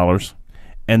 $25,000,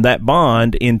 and that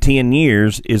bond in 10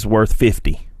 years is worth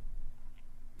 $50,000.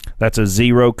 That's a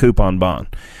zero coupon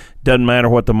bond. Doesn't matter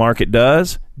what the market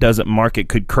does. Market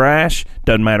could crash.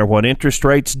 Doesn't matter what interest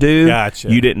rates do.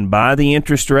 Gotcha. You didn't buy the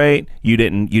interest rate. You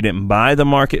didn't buy the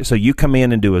market. So you come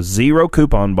in and do a zero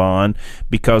coupon bond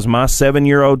because my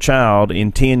 7-year-old child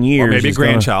in 10 years, or maybe a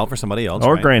grandchild for somebody else,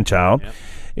 or right? grandchild,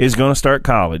 is going to start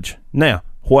college. Now,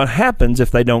 what happens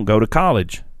if they don't go to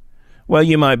college? Well,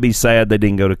 you might be sad they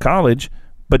didn't go to college,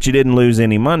 but you didn't lose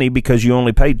any money because you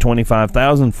only paid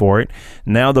 $25,000 for it.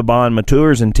 Now the bond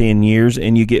matures in 10 years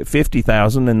and you get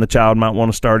 $50,000, and the child might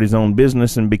want to start his own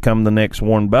business and become the next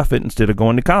Warren Buffett instead of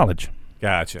going to college.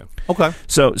 Gotcha. Okay.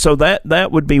 So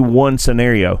that would be one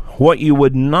scenario. What you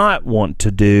would not want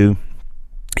to do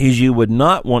is you would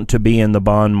not want to be in the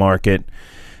bond market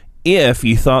if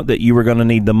you thought that you were going to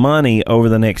need the money over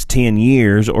the next 10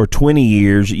 years or 20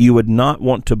 years. You would not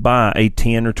want to buy a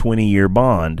 10 or 20-year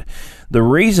bond. The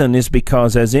reason is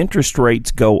because as interest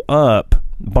rates go up,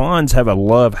 bonds have a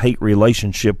love-hate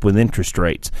relationship with interest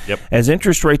rates. Yep. As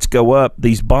interest rates go up,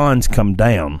 these bonds come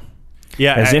down.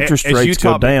 Yeah, as interest rates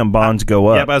go down, bonds go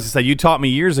up. Yeah, but as I say, you taught me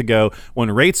years ago, when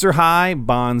rates are high,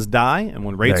 bonds die, and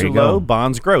when rates are low,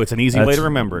 bonds grow. It's an easy way to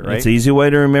remember it, right? It's an easy way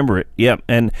to remember it, yep.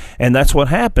 And that's what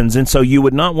happens. And so you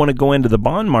would not want to go into the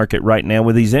bond market right now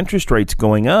with these interest rates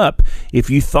going up if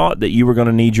you thought that you were going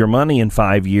to need your money in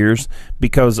 5 years,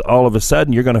 because all of a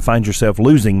sudden you're going to find yourself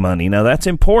losing money. Now, that's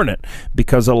important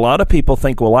because a lot of people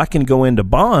think, well, I can go into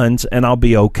bonds and I'll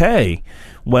be okay.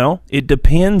 Well, it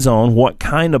depends on what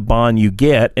kind of bond you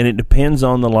get, and it depends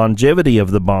on the longevity of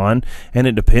the bond, and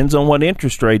it depends on what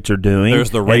interest rates are doing.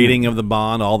 There's the rating of the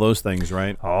bond, all those things,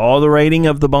 right? All the rating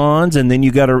of the bonds, and then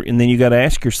you got to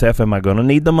ask yourself, am I going to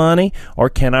need the money, or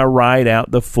can I ride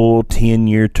out the full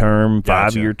 10-year term,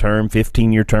 5-year term,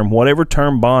 15-year term, whatever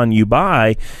term bond you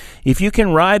buy? If you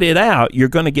can ride it out, you're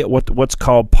going to get what's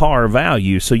called par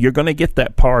value. So you're going to get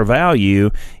that par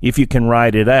value if you can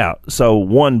ride it out. So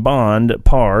one bond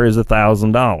par is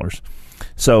 $1,000.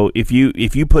 So if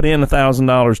you put in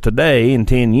 $1,000 today, in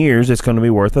 10 years, it's going to be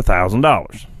worth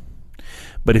 $1,000.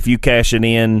 But if you cash it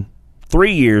in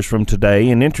 3 years from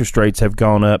today and interest rates have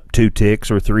gone up 2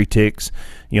 ticks or 3 ticks,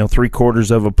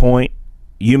 3/4 of a point,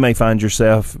 you may find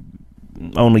yourself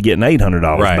only getting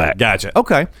 $800 back. Gotcha.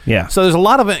 Okay. Yeah. So there's a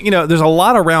lot of there's a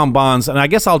lot around bonds, and I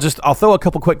guess I'll throw a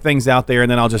couple quick things out there,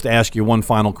 and then I'll just ask you one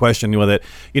final question with it.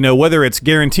 Whether it's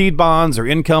guaranteed bonds or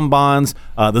income bonds,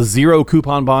 the zero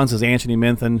coupon bonds, as Anthony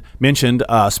mentioned,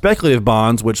 speculative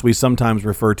bonds, which we sometimes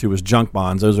refer to as junk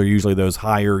bonds. Those are usually those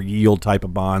higher yield type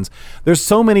of bonds. There's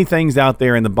so many things out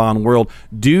there in the bond world.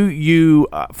 Do you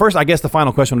first? I guess the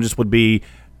final question just would be,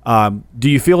 do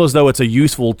you feel as though it's a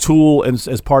useful tool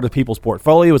as part of people's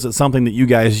portfolio? Is it something that you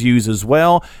guys use as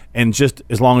well, and just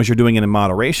as long as you're doing it in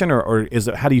moderation, or is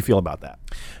it? How do you feel about that?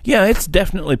 Yeah, it's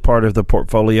definitely part of the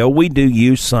portfolio. We do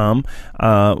use some.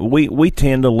 We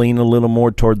tend to lean a little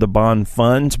more toward the bond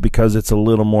funds because it's a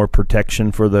little more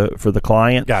protection for the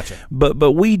client. Gotcha.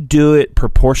 But we do it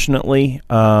proportionately.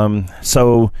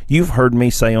 So you've heard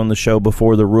me say on the show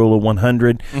before the rule of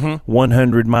 100.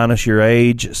 100 minus your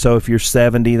age. So if you're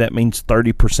 70, that means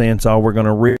 30% is all we're going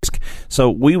to risk. So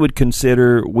we would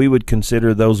consider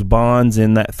those bonds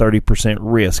in that 30%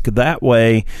 risk. That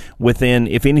way,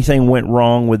 if anything went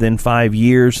wrong within 5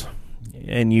 years,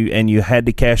 and you had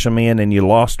to cash them in and you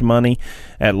lost money,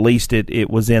 at least it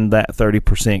was in that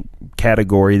 30%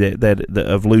 category that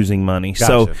of losing money.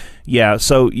 Gotcha.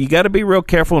 So you got to be real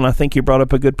careful, and I think you brought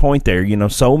up a good point there.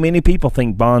 So many people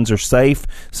think bonds are safe.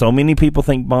 So many people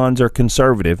think bonds are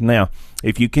conservative. Now,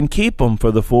 If you can keep them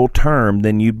for the full term,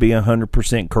 then you'd be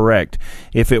 100% correct.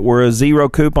 If it were a 0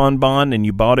 coupon bond and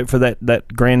you bought it for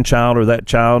that grandchild or that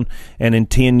child, and in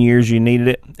 10 years you needed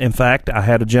it. In fact, I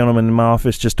had a gentleman in my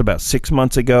office just about 6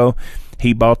 months ago.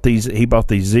 He bought these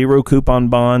 0 coupon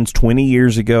bonds 20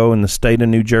 years ago in the state of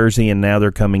New Jersey, and now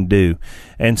they're coming due.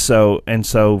 And so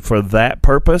for that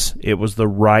purpose, it was the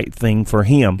right thing for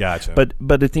him. Gotcha.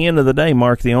 But at the end of the day,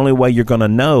 Mark, the only way you're going to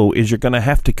know is you're going to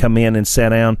have to come in and sit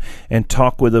down and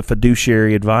talk with a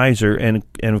fiduciary advisor. And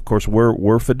of course,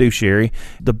 we're fiduciary.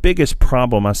 The biggest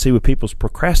problem I see with people is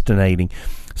procrastinating.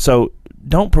 So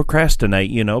don't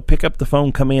procrastinate, pick up the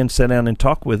phone, come in, sit down and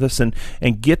talk with us and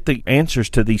get the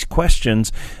answers to these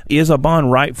questions. Is a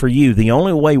bond right for you? The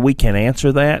only way we can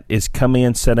answer that is come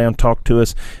in, sit down, talk to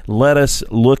us. Let us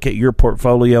look at your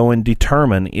portfolio and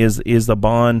determine is the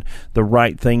bond the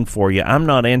right thing for you. I'm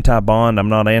not anti-bond. I'm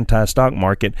not anti-stock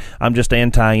market. I'm just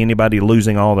anti anybody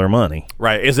losing all their money.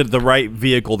 Right. Is it the right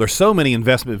vehicle? There's so many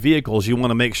investment vehicles. You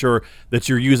want to make sure that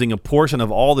you're using a portion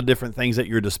of all the different things at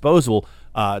your disposal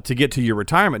to get to your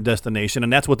retirement destination,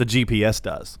 and that's what the GPS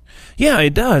does. Yeah,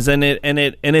 it does, and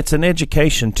it's an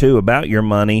education too about your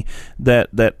money that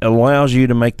allows you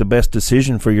to make the best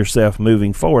decision for yourself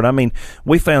moving forward. I mean,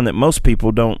 we found that most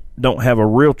people don't have a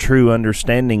real true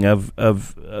understanding of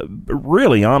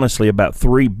really honestly about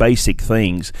 3 basic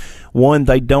things. One,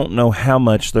 they don't know how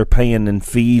much they're paying in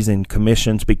fees and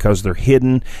commissions because they're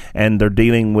hidden and they're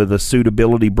dealing with a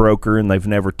suitability broker and they've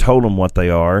never told them what they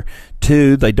are.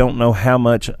 2, they don't know how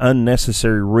much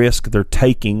unnecessary risk they're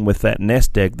taking with that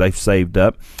nest egg they've saved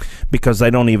up because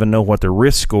they don't even know what their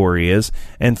risk score is.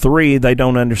 And 3, they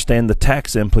don't understand the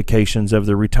tax implications of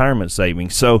their retirement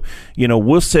savings. So,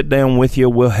 we'll sit down with you.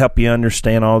 We'll help you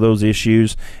understand all those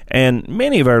issues. And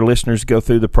many of our listeners go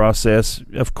through the process.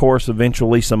 Of course,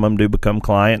 eventually some of them do become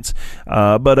clients,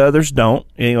 but others don't.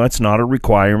 It's not a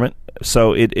requirement.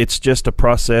 So it's just a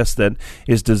process that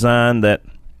is designed that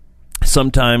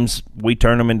sometimes we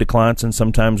turn them into clients and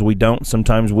sometimes we don't.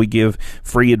 Sometimes we give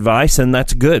free advice, and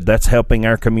that's good. That's helping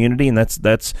our community, and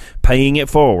that's paying it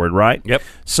forward, right? Yep.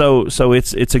 So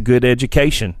it's a good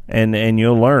education, and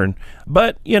you'll learn.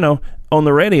 But, on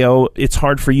the radio, it's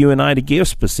hard for you and I to give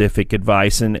specific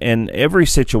advice, and every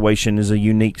situation is a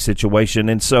unique situation.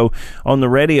 And so on the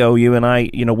radio, you and I,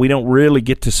 we don't really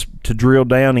get to drill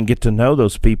down and get to know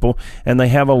those people, and they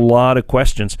have a lot of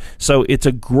questions. So it's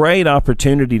a great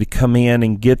opportunity to come in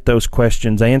and get those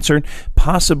questions answered.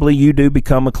 Possibly you do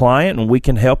become a client, and we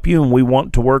can help you, and we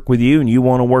want to work with you, and you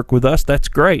want to work with us. That's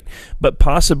great. But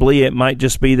possibly it might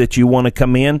just be that you want to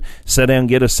come in, sit down,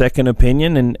 get a second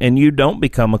opinion, and you don't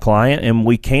become a client, and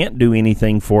we can't do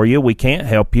anything for you. We can't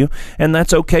help you, and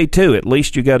that's okay too. At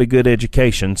least you got a good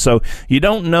education. So you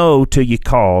don't know till you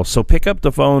call. So pick up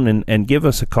the phone and give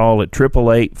us a call at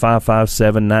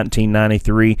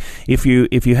 888-557-1993.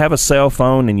 If you have a cell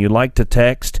phone and you like to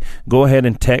text, go ahead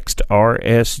and text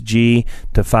RSG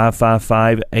to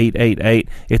 555-888.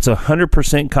 It's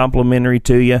 100% complimentary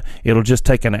to you. It'll just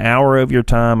take an hour of your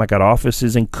time. I got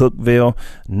offices in Cookeville,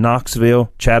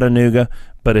 Knoxville, Chattanooga,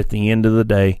 but at the end of the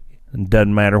day, it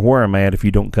doesn't matter where I'm at if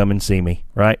you don't come and see me,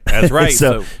 right? That's right.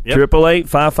 So,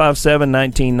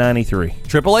 888-557-1993.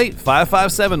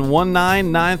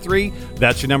 888-557-1993.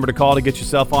 That's your number to call to get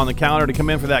yourself on the calendar to come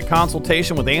in for that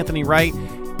consultation with Anthony Wright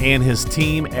and his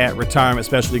team at Retirement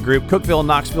Specialty Group. Cookeville,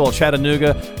 Knoxville,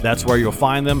 Chattanooga. That's where you'll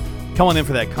find them. Coming in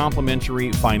for that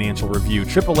complimentary financial review.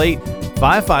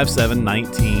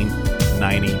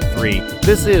 888-557-1993.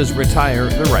 This is Retire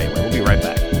the Right Way. We'll be right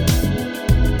back.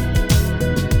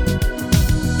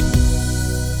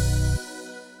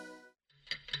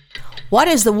 What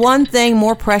is the one thing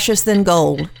more precious than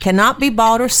gold, cannot be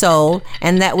bought or sold,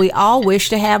 and that we all wish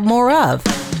to have more of?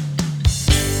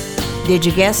 Did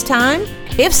you guess time?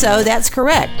 If so, that's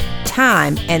correct.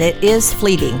 Time, and it is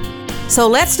fleeting. So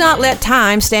let's not let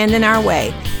time stand in our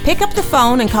way. Pick up the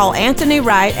phone and call Anthony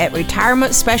Wright at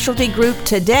Retirement Specialty Group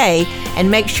today and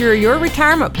make sure your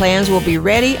retirement plans will be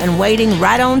ready and waiting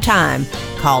right on time.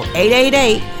 Call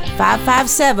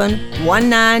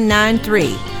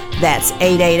 888-557-1993. That's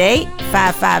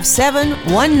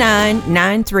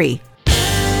 888-557-1993.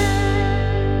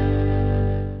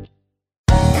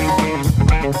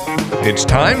 It's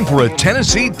time for a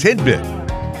Tennessee Tidbit.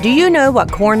 Do you know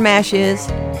what corn mash is?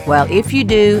 Well, if you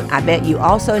do, I bet you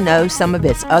also know some of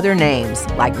its other names,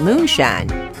 like moonshine,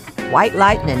 white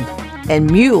lightning, and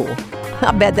mule.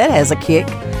 I bet that has a kick.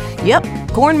 Yep,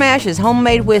 corn mash is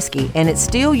homemade whiskey, and it's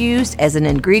still used as an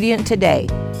ingredient today,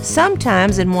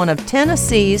 sometimes in one of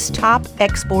Tennessee's top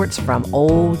exports from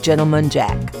Old Gentleman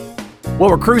Jack. Well,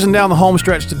 we're cruising down the home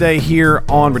stretch today here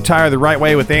on Retire the Right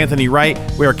Way with Anthony Wright.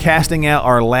 We are casting out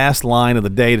our last line of the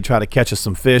day to try to catch us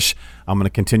some fish. I'm going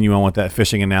to continue on with that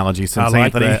fishing analogy since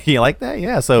Anthony. That. You like that?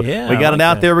 Yeah. So yeah, we got it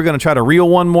out there. We're going to try to reel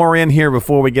one more in here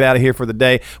before we get out of here for the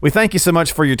day. We thank you so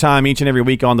much for your time each and every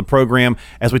week on the program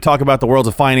as we talk about the worlds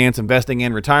of finance, investing,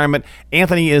 and retirement.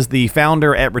 Anthony is the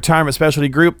founder at Retirement Specialty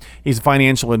Group. He's a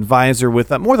financial advisor with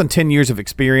more than 10 years of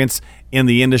experience in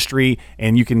the industry,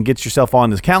 and you can get yourself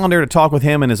on his calendar to talk with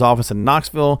him in his office in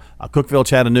Knoxville, Cookeville,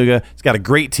 Chattanooga. He's got a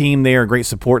great team there, a great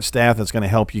support staff that's going to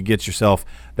help you get yourself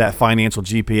that financial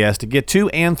GPS to get to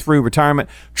and through retirement.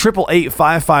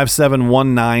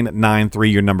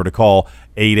 888-557-1993, your number to call,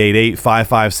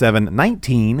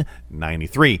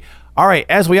 888-557-1993. All right,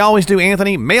 as we always do,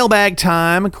 Anthony, mailbag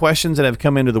time, questions that have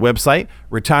come into the website,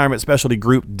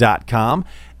 retirementspecialtygroup.com.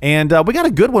 And we got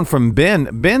a good one from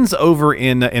Ben. Ben's over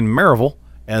in Maryville,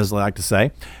 as I like to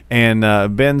say.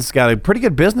 And Ben's got a pretty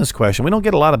good business question. We don't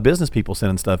get a lot of business people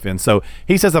sending stuff in. So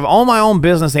he says, I've owned my own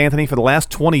business, Anthony, for the last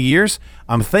 20 years.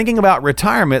 I'm thinking about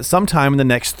retirement sometime in the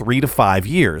next 3 to 5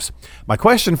 years. My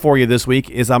question for you this week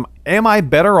is, am I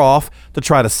better off to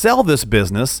try to sell this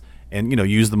business and,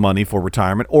 use the money for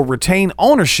retirement, or retain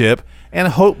ownership and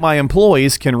hope my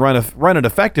employees can run it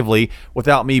effectively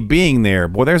without me being there?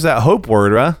 Boy, there's that hope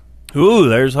word, huh? Ooh,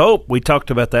 there's hope. We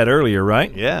talked about that earlier,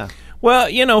 right? Yeah.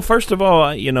 Well, first of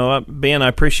all, Ben, I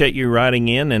appreciate you writing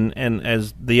in, and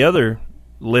as the other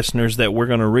listeners that we're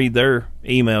going to read their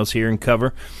emails here and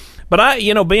cover. But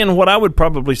Ben, what I would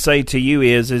probably say to you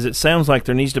is it sounds like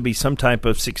there needs to be some type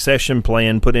of succession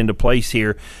plan put into place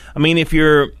here. I mean, if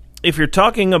you're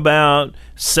talking about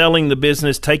selling the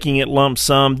business, taking it lump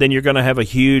sum, then you're going to have a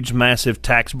huge, massive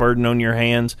tax burden on your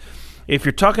hands. If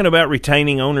you're talking about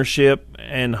retaining ownership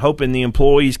and hoping the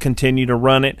employees continue to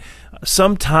run it,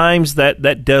 sometimes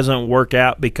that doesn't work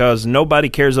out because nobody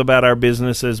cares about our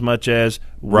business as much as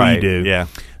we do. Yeah.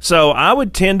 So I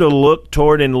would tend to look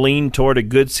toward and lean toward a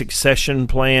good succession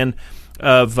plan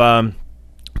of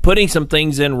putting some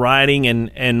things in writing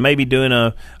and maybe doing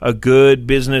a good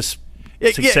business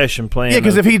succession plan. Yeah,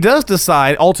 because if he does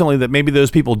decide ultimately that maybe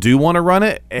those people do want to run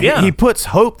it, he puts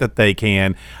hope that they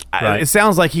can. Right. It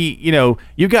sounds like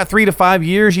you've got 3 to 5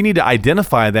 years. You need to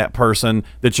identify that person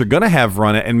that you're going to have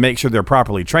run it and make sure they're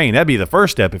properly trained. That'd be the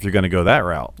first step if you're going to go that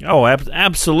route. Oh,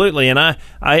 absolutely. And I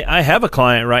have a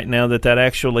client right now that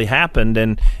actually happened,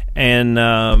 and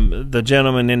the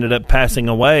gentleman ended up passing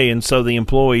away, and so the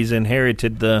employees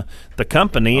inherited the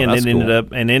company, and it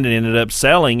ended up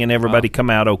selling, and everybody come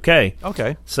out okay.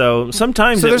 Okay. So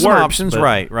sometimes there's works, some options,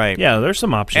 right? Yeah, there's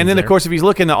some options. And then of course, if he's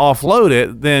looking to offload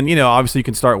it, then obviously you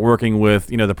can start working with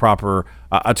the proper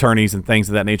attorneys and things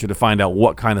of that nature to find out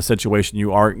what kind of situation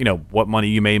you are, what money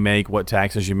you may make, what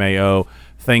taxes you may owe,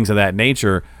 things of that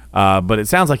nature. But it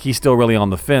sounds like he's still really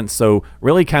on the fence. So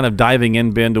really kind of diving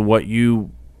in, Ben, to what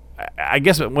I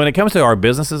guess when it comes to our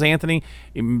businesses, Anthony,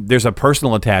 there's a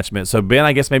personal attachment. So, Ben,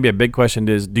 I guess maybe a big question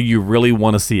is, do you really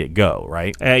want to see it go,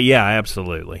 right? Yeah,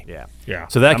 absolutely. Yeah.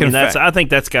 So I think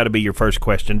that's got to be your first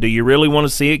question. Do you really want to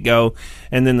see it go?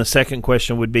 And then the second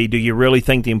question would be, do you really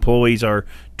think the employees are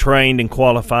trained and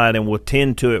qualified and will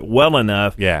tend to it well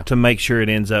enough to make sure it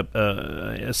ends up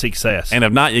a success? And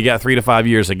if not, you got 3 to 5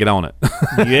 years to get on it.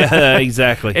 Yeah,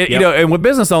 exactly. And, and with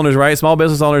business owners, right, small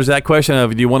business owners, that question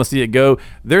of, do you want to see it go?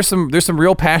 There's some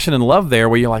real passion and love there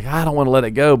where you're like, I don't want to let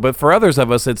it go. But for others of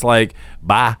us, it's like,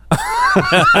 bye.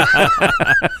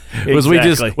 Because we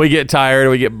get tired,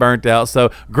 we get burnt out.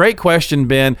 So great question,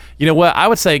 Ben. You know what? I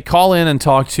would say call in and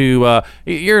talk to.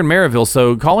 You're in Maryville,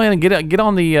 so call in and get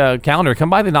on the calendar. Come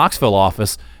by the Knoxville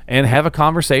office and have a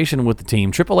conversation with the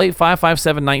team.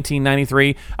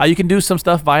 888-557-1993. You can do some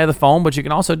stuff via the phone, but you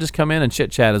can also just come in and chit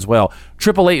chat as well.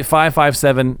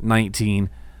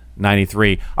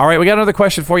 888-557-1993. All right, we got another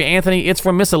question for you, Anthony. It's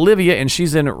from Miss Olivia, and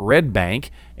she's in Red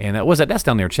Bank. And that's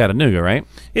down there, Chattanooga, right?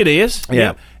 It is.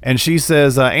 Yeah. And she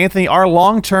says, Anthony, our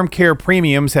long-term care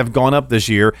premiums have gone up this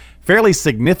year fairly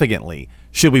significantly.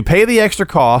 Should we pay the extra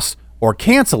costs or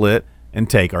cancel it and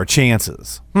take our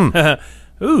chances?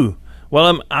 Ooh.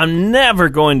 Well, I'm never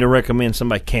going to recommend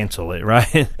somebody cancel it,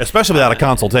 right? Especially without a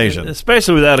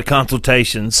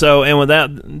consultation. So,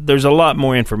 and there's a lot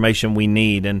more information we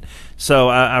need. And so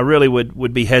I really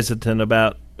would be hesitant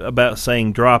about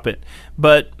saying drop it.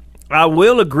 But I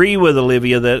will agree with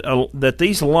Olivia that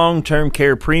these long-term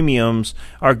care premiums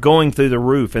are going through the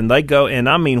roof, and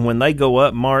when they go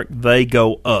up, Mark, they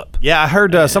go up. Yeah, I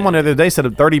heard someone the other day said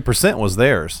 30% was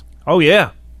theirs. Oh yeah,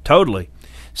 totally.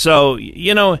 So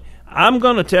I'm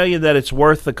going to tell you that it's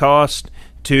worth the cost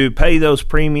to pay those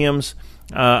premiums.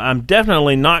 I'm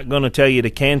definitely not going to tell you to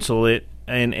cancel it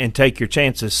and take your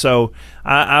chances. So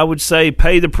I would say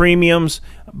pay the premiums,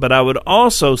 but I would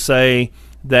also say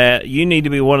that you need to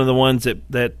be one of the ones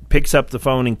that picks up the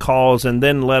phone and calls, and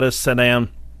then let us sit down,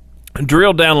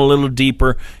 drill down a little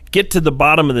deeper, get to the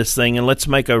bottom of this thing, and let's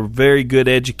make a very good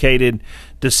educated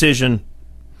decision.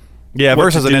 Yeah,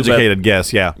 versus an educated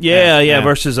guess. Yeah,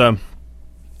 versus a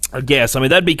guess. I mean,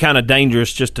 that'd be kind of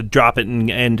dangerous just to drop it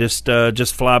and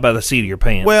just fly by the seat of your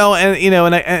pants. Well,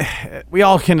 and we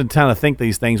all can kind of think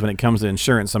these things when it comes to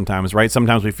insurance sometimes, right?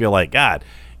 Sometimes we feel like, God,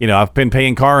 I've been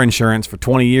paying car insurance for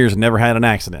 20 years and never had an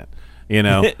accident.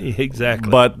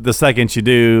 Exactly. But the second you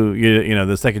do,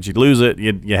 the second you lose it,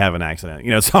 you have an accident.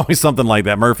 It's always something like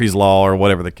that, Murphy's Law or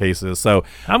whatever the case is. So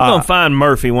I'm going to find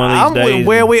Murphy one of these days.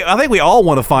 Well, I think we all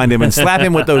want to find him and slap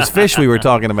him with those fish we were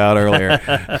talking about earlier.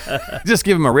 Just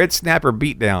give him a red snapper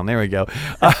beatdown. There we go.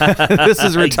 This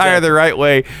is Retire the Right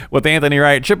Way with Anthony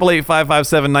Wright.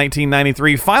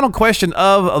 888-557-1993. Final question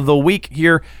of the week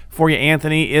here for you,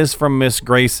 Anthony, is from Miss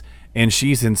Grace, and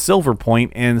she's in Silver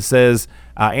Point and says,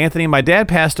 Anthony, my dad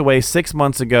passed away 6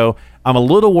 months ago. I'm a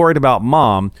little worried about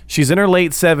Mom. She's in her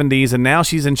late 70s, and now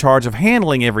she's in charge of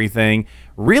handling everything.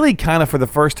 Really kind of for the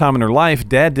first time in her life,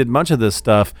 Dad did much of this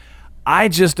stuff. I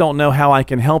just don't know how I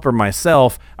can help her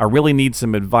myself. I really need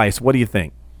some advice. What do you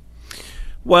think?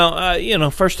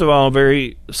 Well, first of all, I'm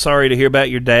very sorry to hear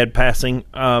about your dad passing.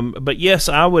 But yes,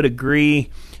 I would agree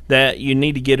that you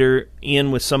need to get her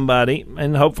in with somebody,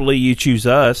 and hopefully you choose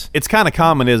us. It's kind of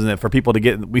common, isn't it, for people to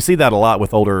get? We see that a lot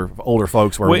with older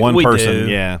folks, where one person.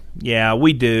 Do. Yeah,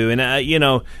 we do. And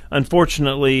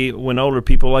unfortunately, when older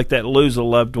people like that lose a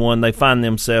loved one, they find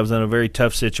themselves in a very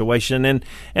tough situation. And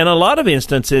in a lot of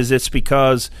instances, it's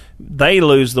because they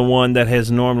lose the one that has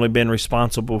normally been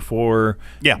responsible for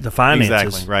the finances.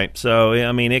 Exactly, right. So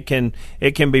I mean, it can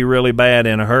be really bad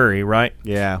in a hurry, right?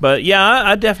 Yeah. But yeah,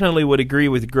 I definitely would agree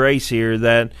with Grace here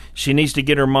that she needs to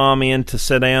get her mom in to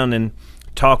sit down and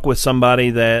talk with somebody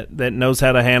that knows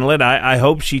how to handle it. I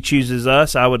hope she chooses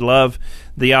us. I would love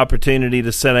the opportunity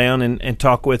to sit down and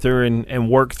talk with her and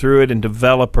work through it and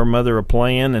develop her mother a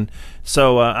plan. And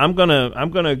so I'm gonna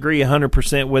agree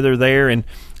 100% with her there.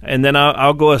 And then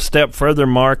I'll go a step further,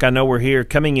 Mark. I know we're here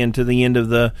coming into the end of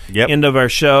the end of our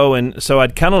show, and so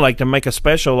I'd kind of like to make a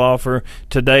special offer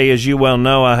today. As you well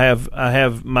know, I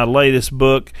have my latest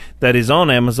book that is on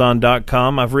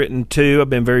Amazon.com. I've written two. I've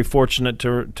been very fortunate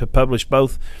to publish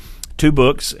both. Two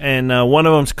books, and one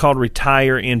of them is called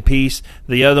Retire in Peace.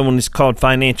 The other one is called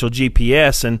Financial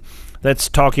GPS, and that's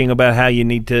talking about how you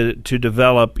need to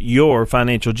develop your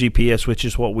financial GPS, which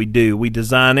is what we do. We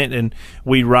design it, and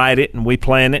we write it, and we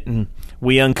plan it, and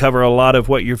we uncover a lot of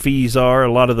what your fees are,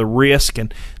 a lot of the risk.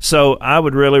 And so I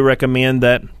would really recommend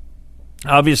that.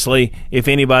 Obviously, if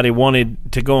anybody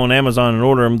wanted to go on Amazon and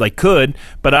order them, they could.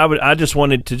 But I just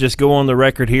wanted to just go on the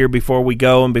record here before we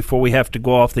go and before we have to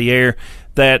go off the air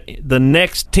that the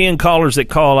next 10 callers that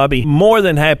call, I'll be more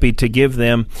than happy to give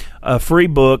them a free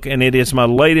book, and it is my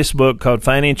latest book called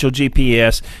Financial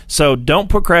GPS. So don't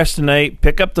procrastinate.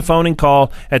 Pick up the phone and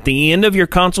call. At the end of your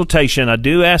consultation, I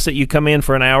do ask that you come in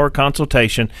for an hour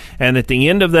consultation, and at the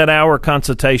end of that hour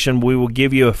consultation, we will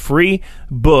give you a free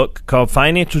book called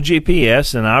Financial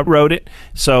GPS, and I wrote it.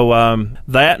 So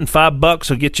that and $5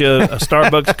 will get you a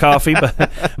Starbucks coffee,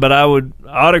 but I would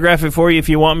autograph it for you if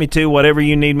you want me to, whatever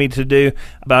you need me to do.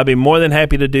 But I'd be more than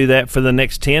happy to do that for the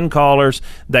next 10 callers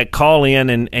that call in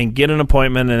and get an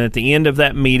appointment. And at the end of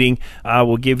that meeting, I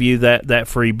will give you that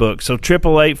free book. So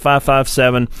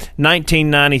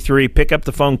 888-557-1993. Pick up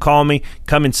the phone, call me,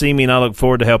 come and see me, and I look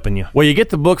forward to helping you. Well, you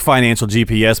get the book Financial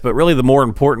GPS, but really the more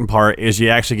important part is you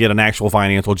actually get an actual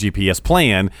financial GPS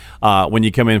plan when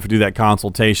you come in to do that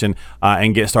consultation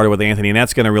and get started with Anthony. And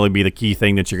that's going to really be the key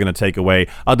thing that you're going to take away.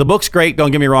 The book's great.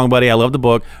 Don't get me wrong, buddy. I love the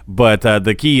book. But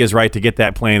the key is, right, to get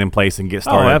that plan in place and get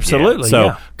started. Oh, absolutely.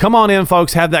 So come on in,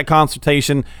 folks. Have that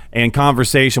consultation and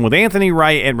conversation with Anthony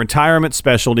Wright and Retirement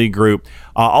Specialty Group.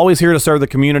 Always here to serve the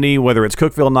community, whether it's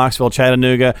Cookeville, Knoxville,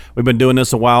 Chattanooga. We've been doing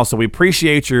this a while, so we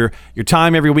appreciate your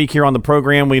time every week here on the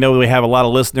program. We know we have a lot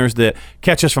of listeners that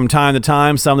catch us from time to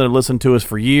time, some that have listened to us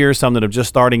for years, some that are just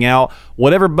starting out.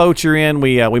 Whatever boat you're in,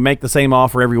 we make the same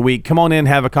offer every week. Come on in,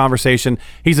 have a conversation.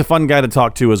 He's a fun guy to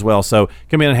talk to as well, so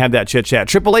come in and have that chit-chat.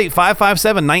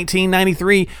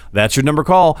 888-557-1993. That's your number.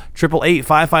 Call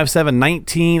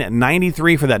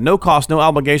 888-557-1993 for that no-cost,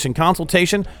 no-obligation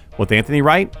consultation with Anthony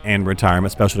Wright and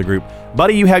Retirement Specialty Group.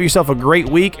 Buddy, you have yourself a great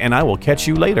week, and I will catch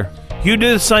you later. You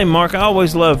do the same, Mark. I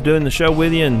always love doing the show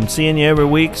with you and seeing you every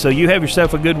week. So you have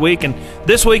yourself a good week. And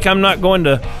this week I'm not going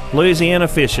to Louisiana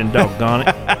fishing, doggone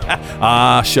it.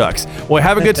 Shucks. Well,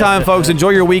 have a good time, folks. Enjoy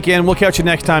your weekend. We'll catch you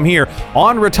next time here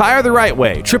on Retire the Right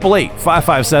Way.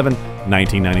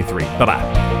 888-557-1993.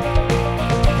 Bye-bye.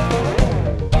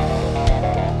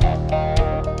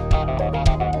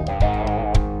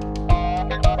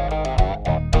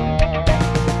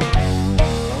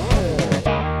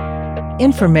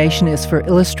 Information is for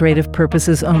illustrative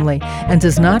purposes only and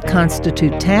does not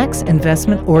constitute tax,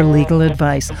 investment, or legal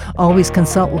advice. Always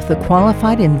consult with a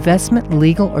qualified investment,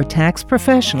 legal, or tax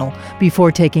professional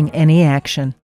before taking any action.